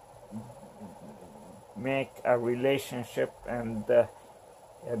make a relationship and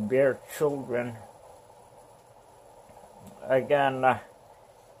bear children. Again,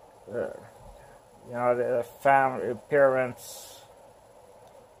 the family, parents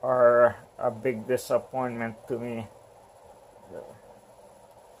are a big disappointment to me.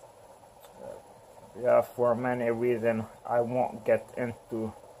 For many reasons I won't get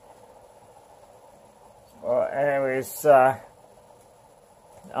into. Anyways,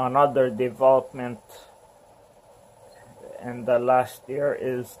 another development in the last year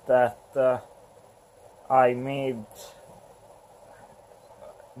is that I made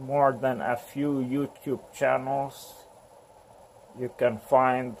more than a few YouTube channels. You can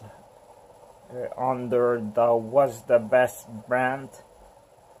find under the Was the Best brand.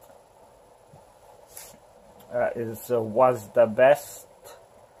 Is Was the Best.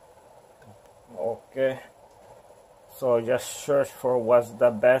 Okay, so just search for Was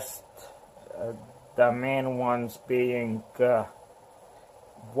the Best. The main ones being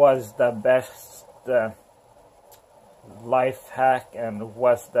Was the Best Life Hack, and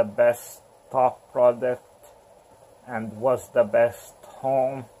Was the Best Top Product, and Was the Best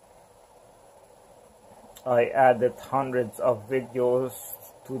Home. I added hundreds of videos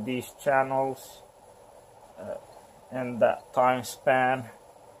to these channels in that time span.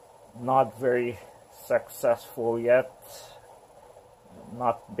 Not very successful yet,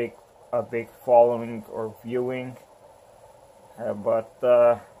 not a big following or viewing, but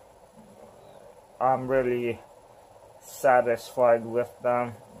I'm really satisfied with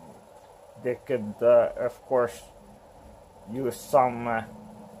them. They could of course use some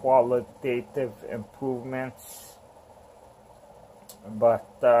qualitative improvements,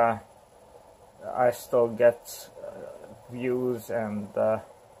 but I still get views and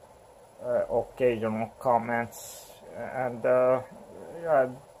occasional comments, and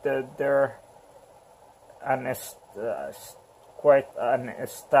they're quite an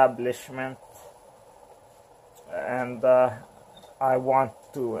establishment and I want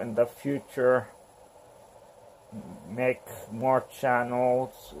to in the future make more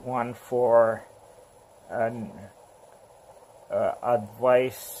channels, one for an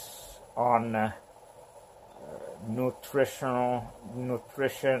advice on nutrition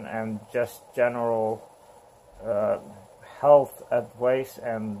and just general health advice,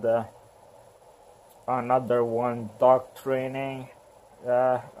 and another one dog training.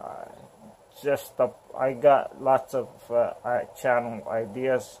 I got lots of channel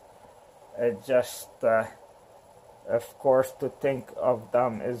ideas. Of course, to think of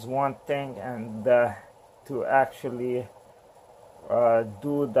them is one thing, and to actually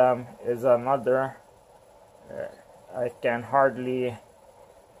do them is another. I can hardly,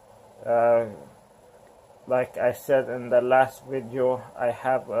 like I said in the last video, I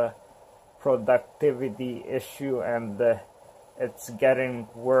have a productivity issue, and it's getting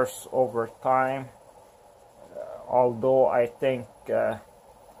worse over time. Although I think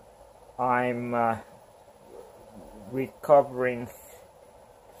I'm recovering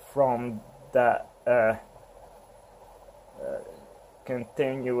from that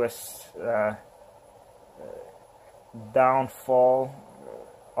continuous downfall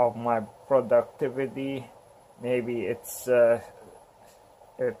of my productivity. Maybe it's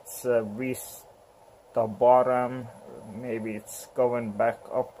reached the bottom. Maybe it's going back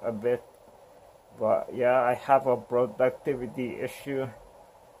up a bit. But yeah, I have a productivity issue.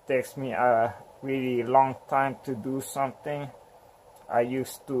 It takes me a really long time to do something. I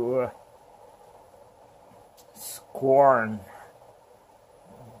used to scorn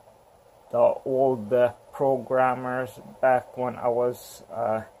the old programmers back when I was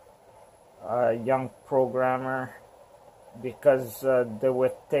a young programmer, because they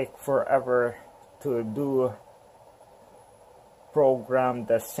would take forever to program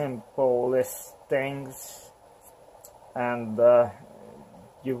the simplest things, and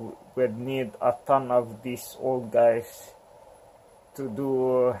you would need a ton of these old guys to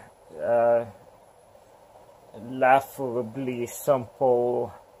do laughably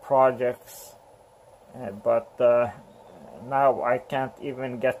simple projects. But now I can't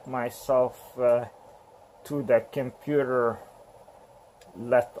even get myself to the computer,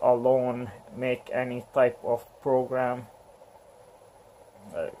 let alone make any type of program.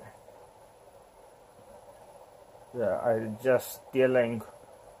 I'm just dealing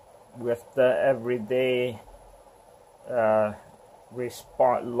with the everyday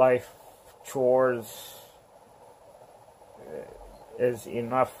life chores is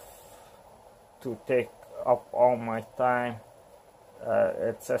enough to take up all my time.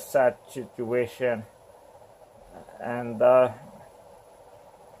 It's a sad situation, and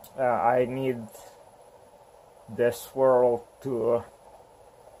I need this world to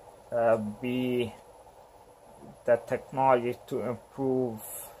be the technology to improve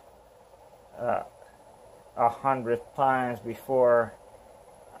 100 times before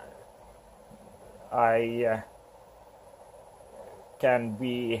I can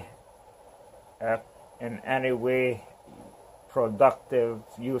be in any way productive,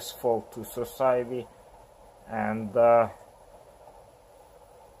 useful to society. And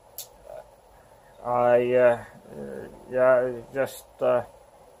I just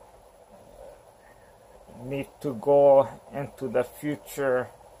need to go into the future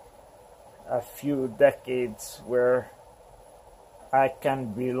a few decades where I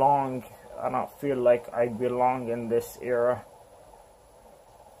can belong. I don't feel like I belong in this era.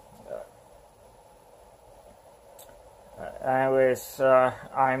 Anyways,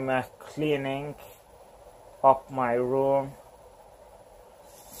 I'm cleaning up my room,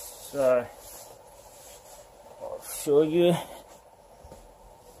 so I'll show you.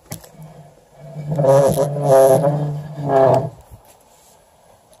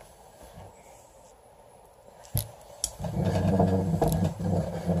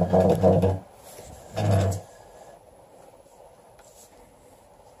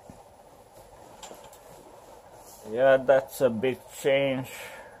 Yeah, that's a big change.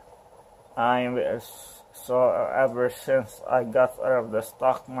 So ever since I got out of the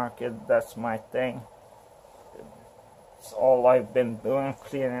stock market, that's my thing. It's all I've been doing,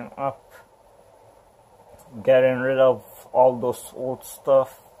 cleaning up, getting rid of all those old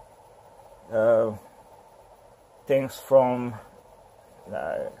stuff, things from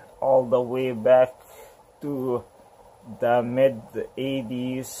all the way back to the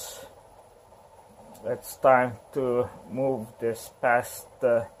mid-80s. It's time to move this past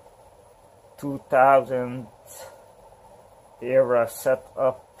the 2000 era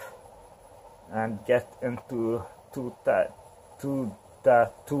setup and get into the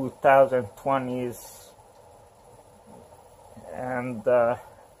 2020s and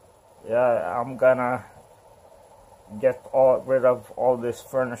yeah, I'm gonna get rid of all this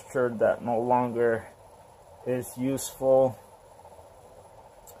furniture that no longer is useful,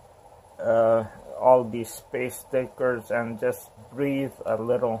 all these space takers, and just breathe a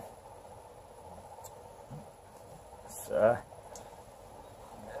little. So,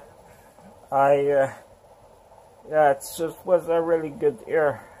 yeah, it just was a really good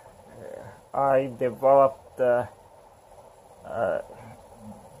year. I developed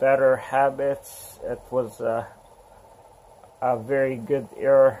better habits. It was a very good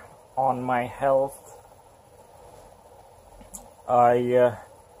year on my health.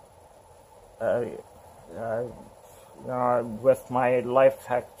 With my life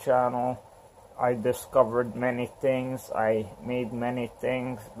hack channel, I discovered many things. I made many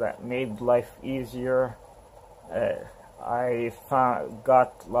things that made life easier. I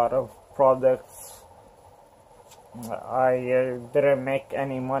got a lot of products. I didn't make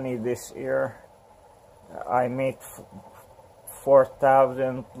any money this year. I made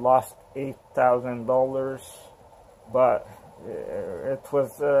 $4,000, lost $8,000, but it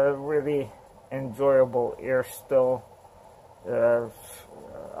was a really enjoyable year still. It's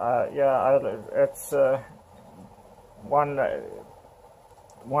one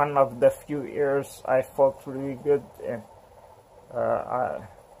of the few years I felt really good, and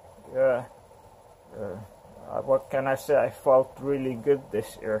what can I say? I felt really good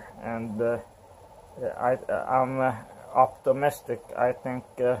this year, and I'm optimistic. I think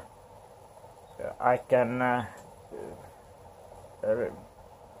I can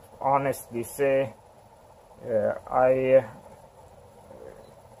honestly say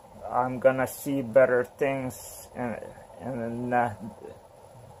I'm gonna see better things in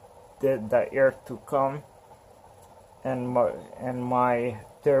the year to come, in my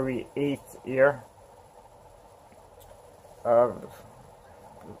 38th year.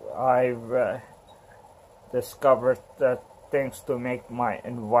 I've discovered things to make my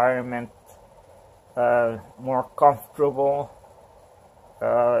environment more comfortable,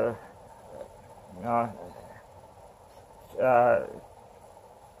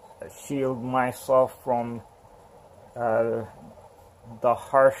 shield myself from the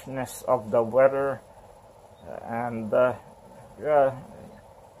harshness of the weather, and yeah,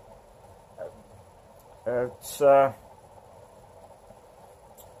 it's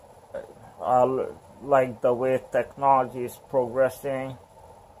I like the way technology is progressing.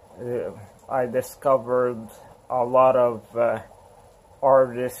 I discovered a lot of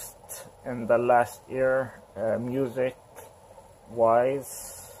artists in the last year, music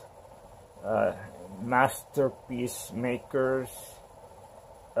wise, masterpiece makers,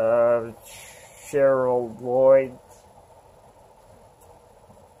 Cheryl Lloyd,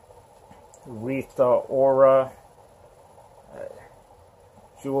 Rita Ora,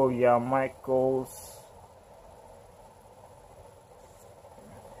 Julia Michaels,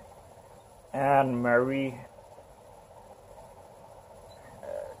 Anne Marie,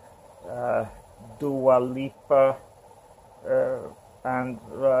 Dua Lipa, and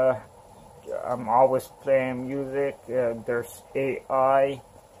I'm always playing music. There's AI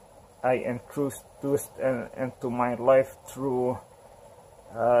I introduced into my life through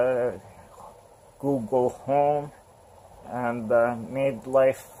Google Home, and made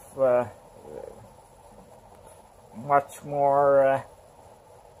life much more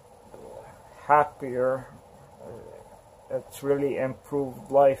happier. It's really improved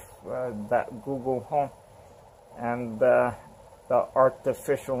life, that Google Home, and the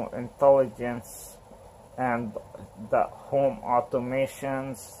artificial intelligence and the home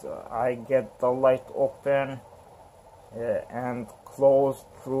automations. I get the light open and closed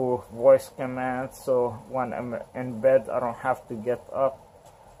through voice commands, so when I'm in bed I don't have to get up.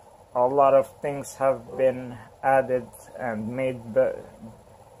 A lot of things have been added and made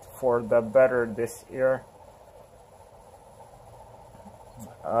for the better this year.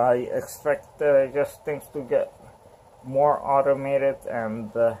 I expect just things to get more automated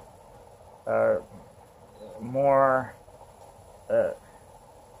and more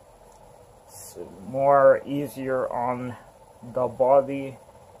easier on the body,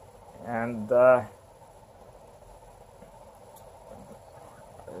 and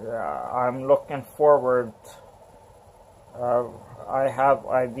I'm looking forward. I have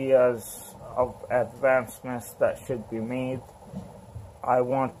ideas of advancements that should be made. I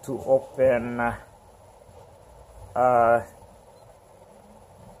want to open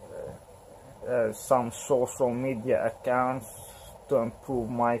some social media accounts to improve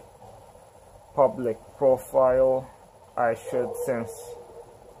my public profile. I should, since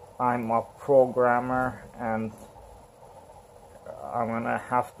I'm a programmer and I'm gonna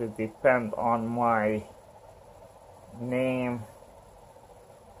have to depend on my name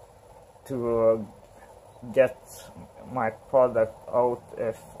to get my product out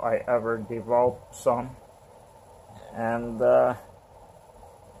if I ever develop some. And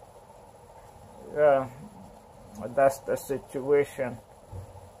yeah, that's the situation.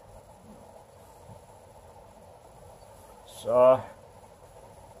 So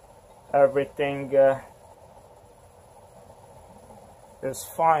everything is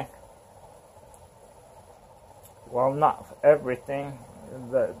fine. Well, not everything.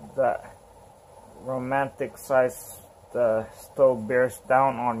 The romantic side still bears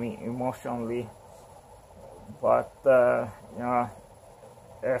down on me emotionally. But you know,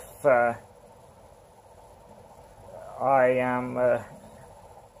 if I am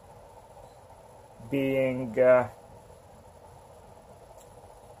being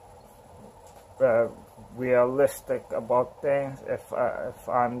realistic about things, if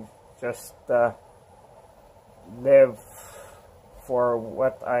I'm just live for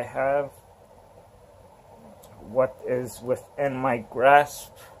what I have, what is within my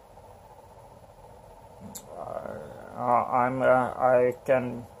grasp, I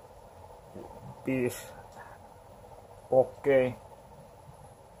can be okay.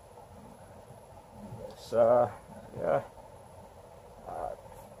 So yeah,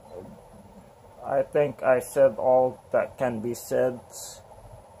 I think I said all that can be said,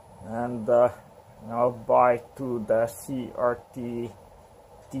 and I'll buy to the CRT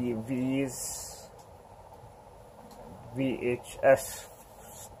TVs, VHS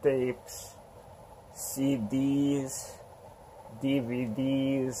tapes, CDs,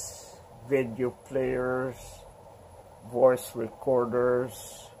 DVDs, video players, voice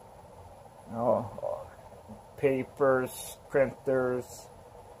recorders, papers, printers,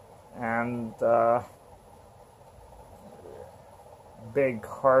 and big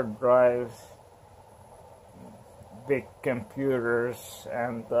hard drives, big computers,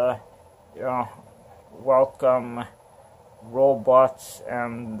 and welcome robots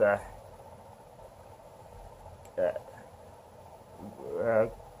and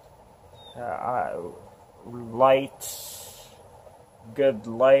lights, good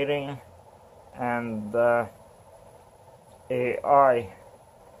lighting, and AI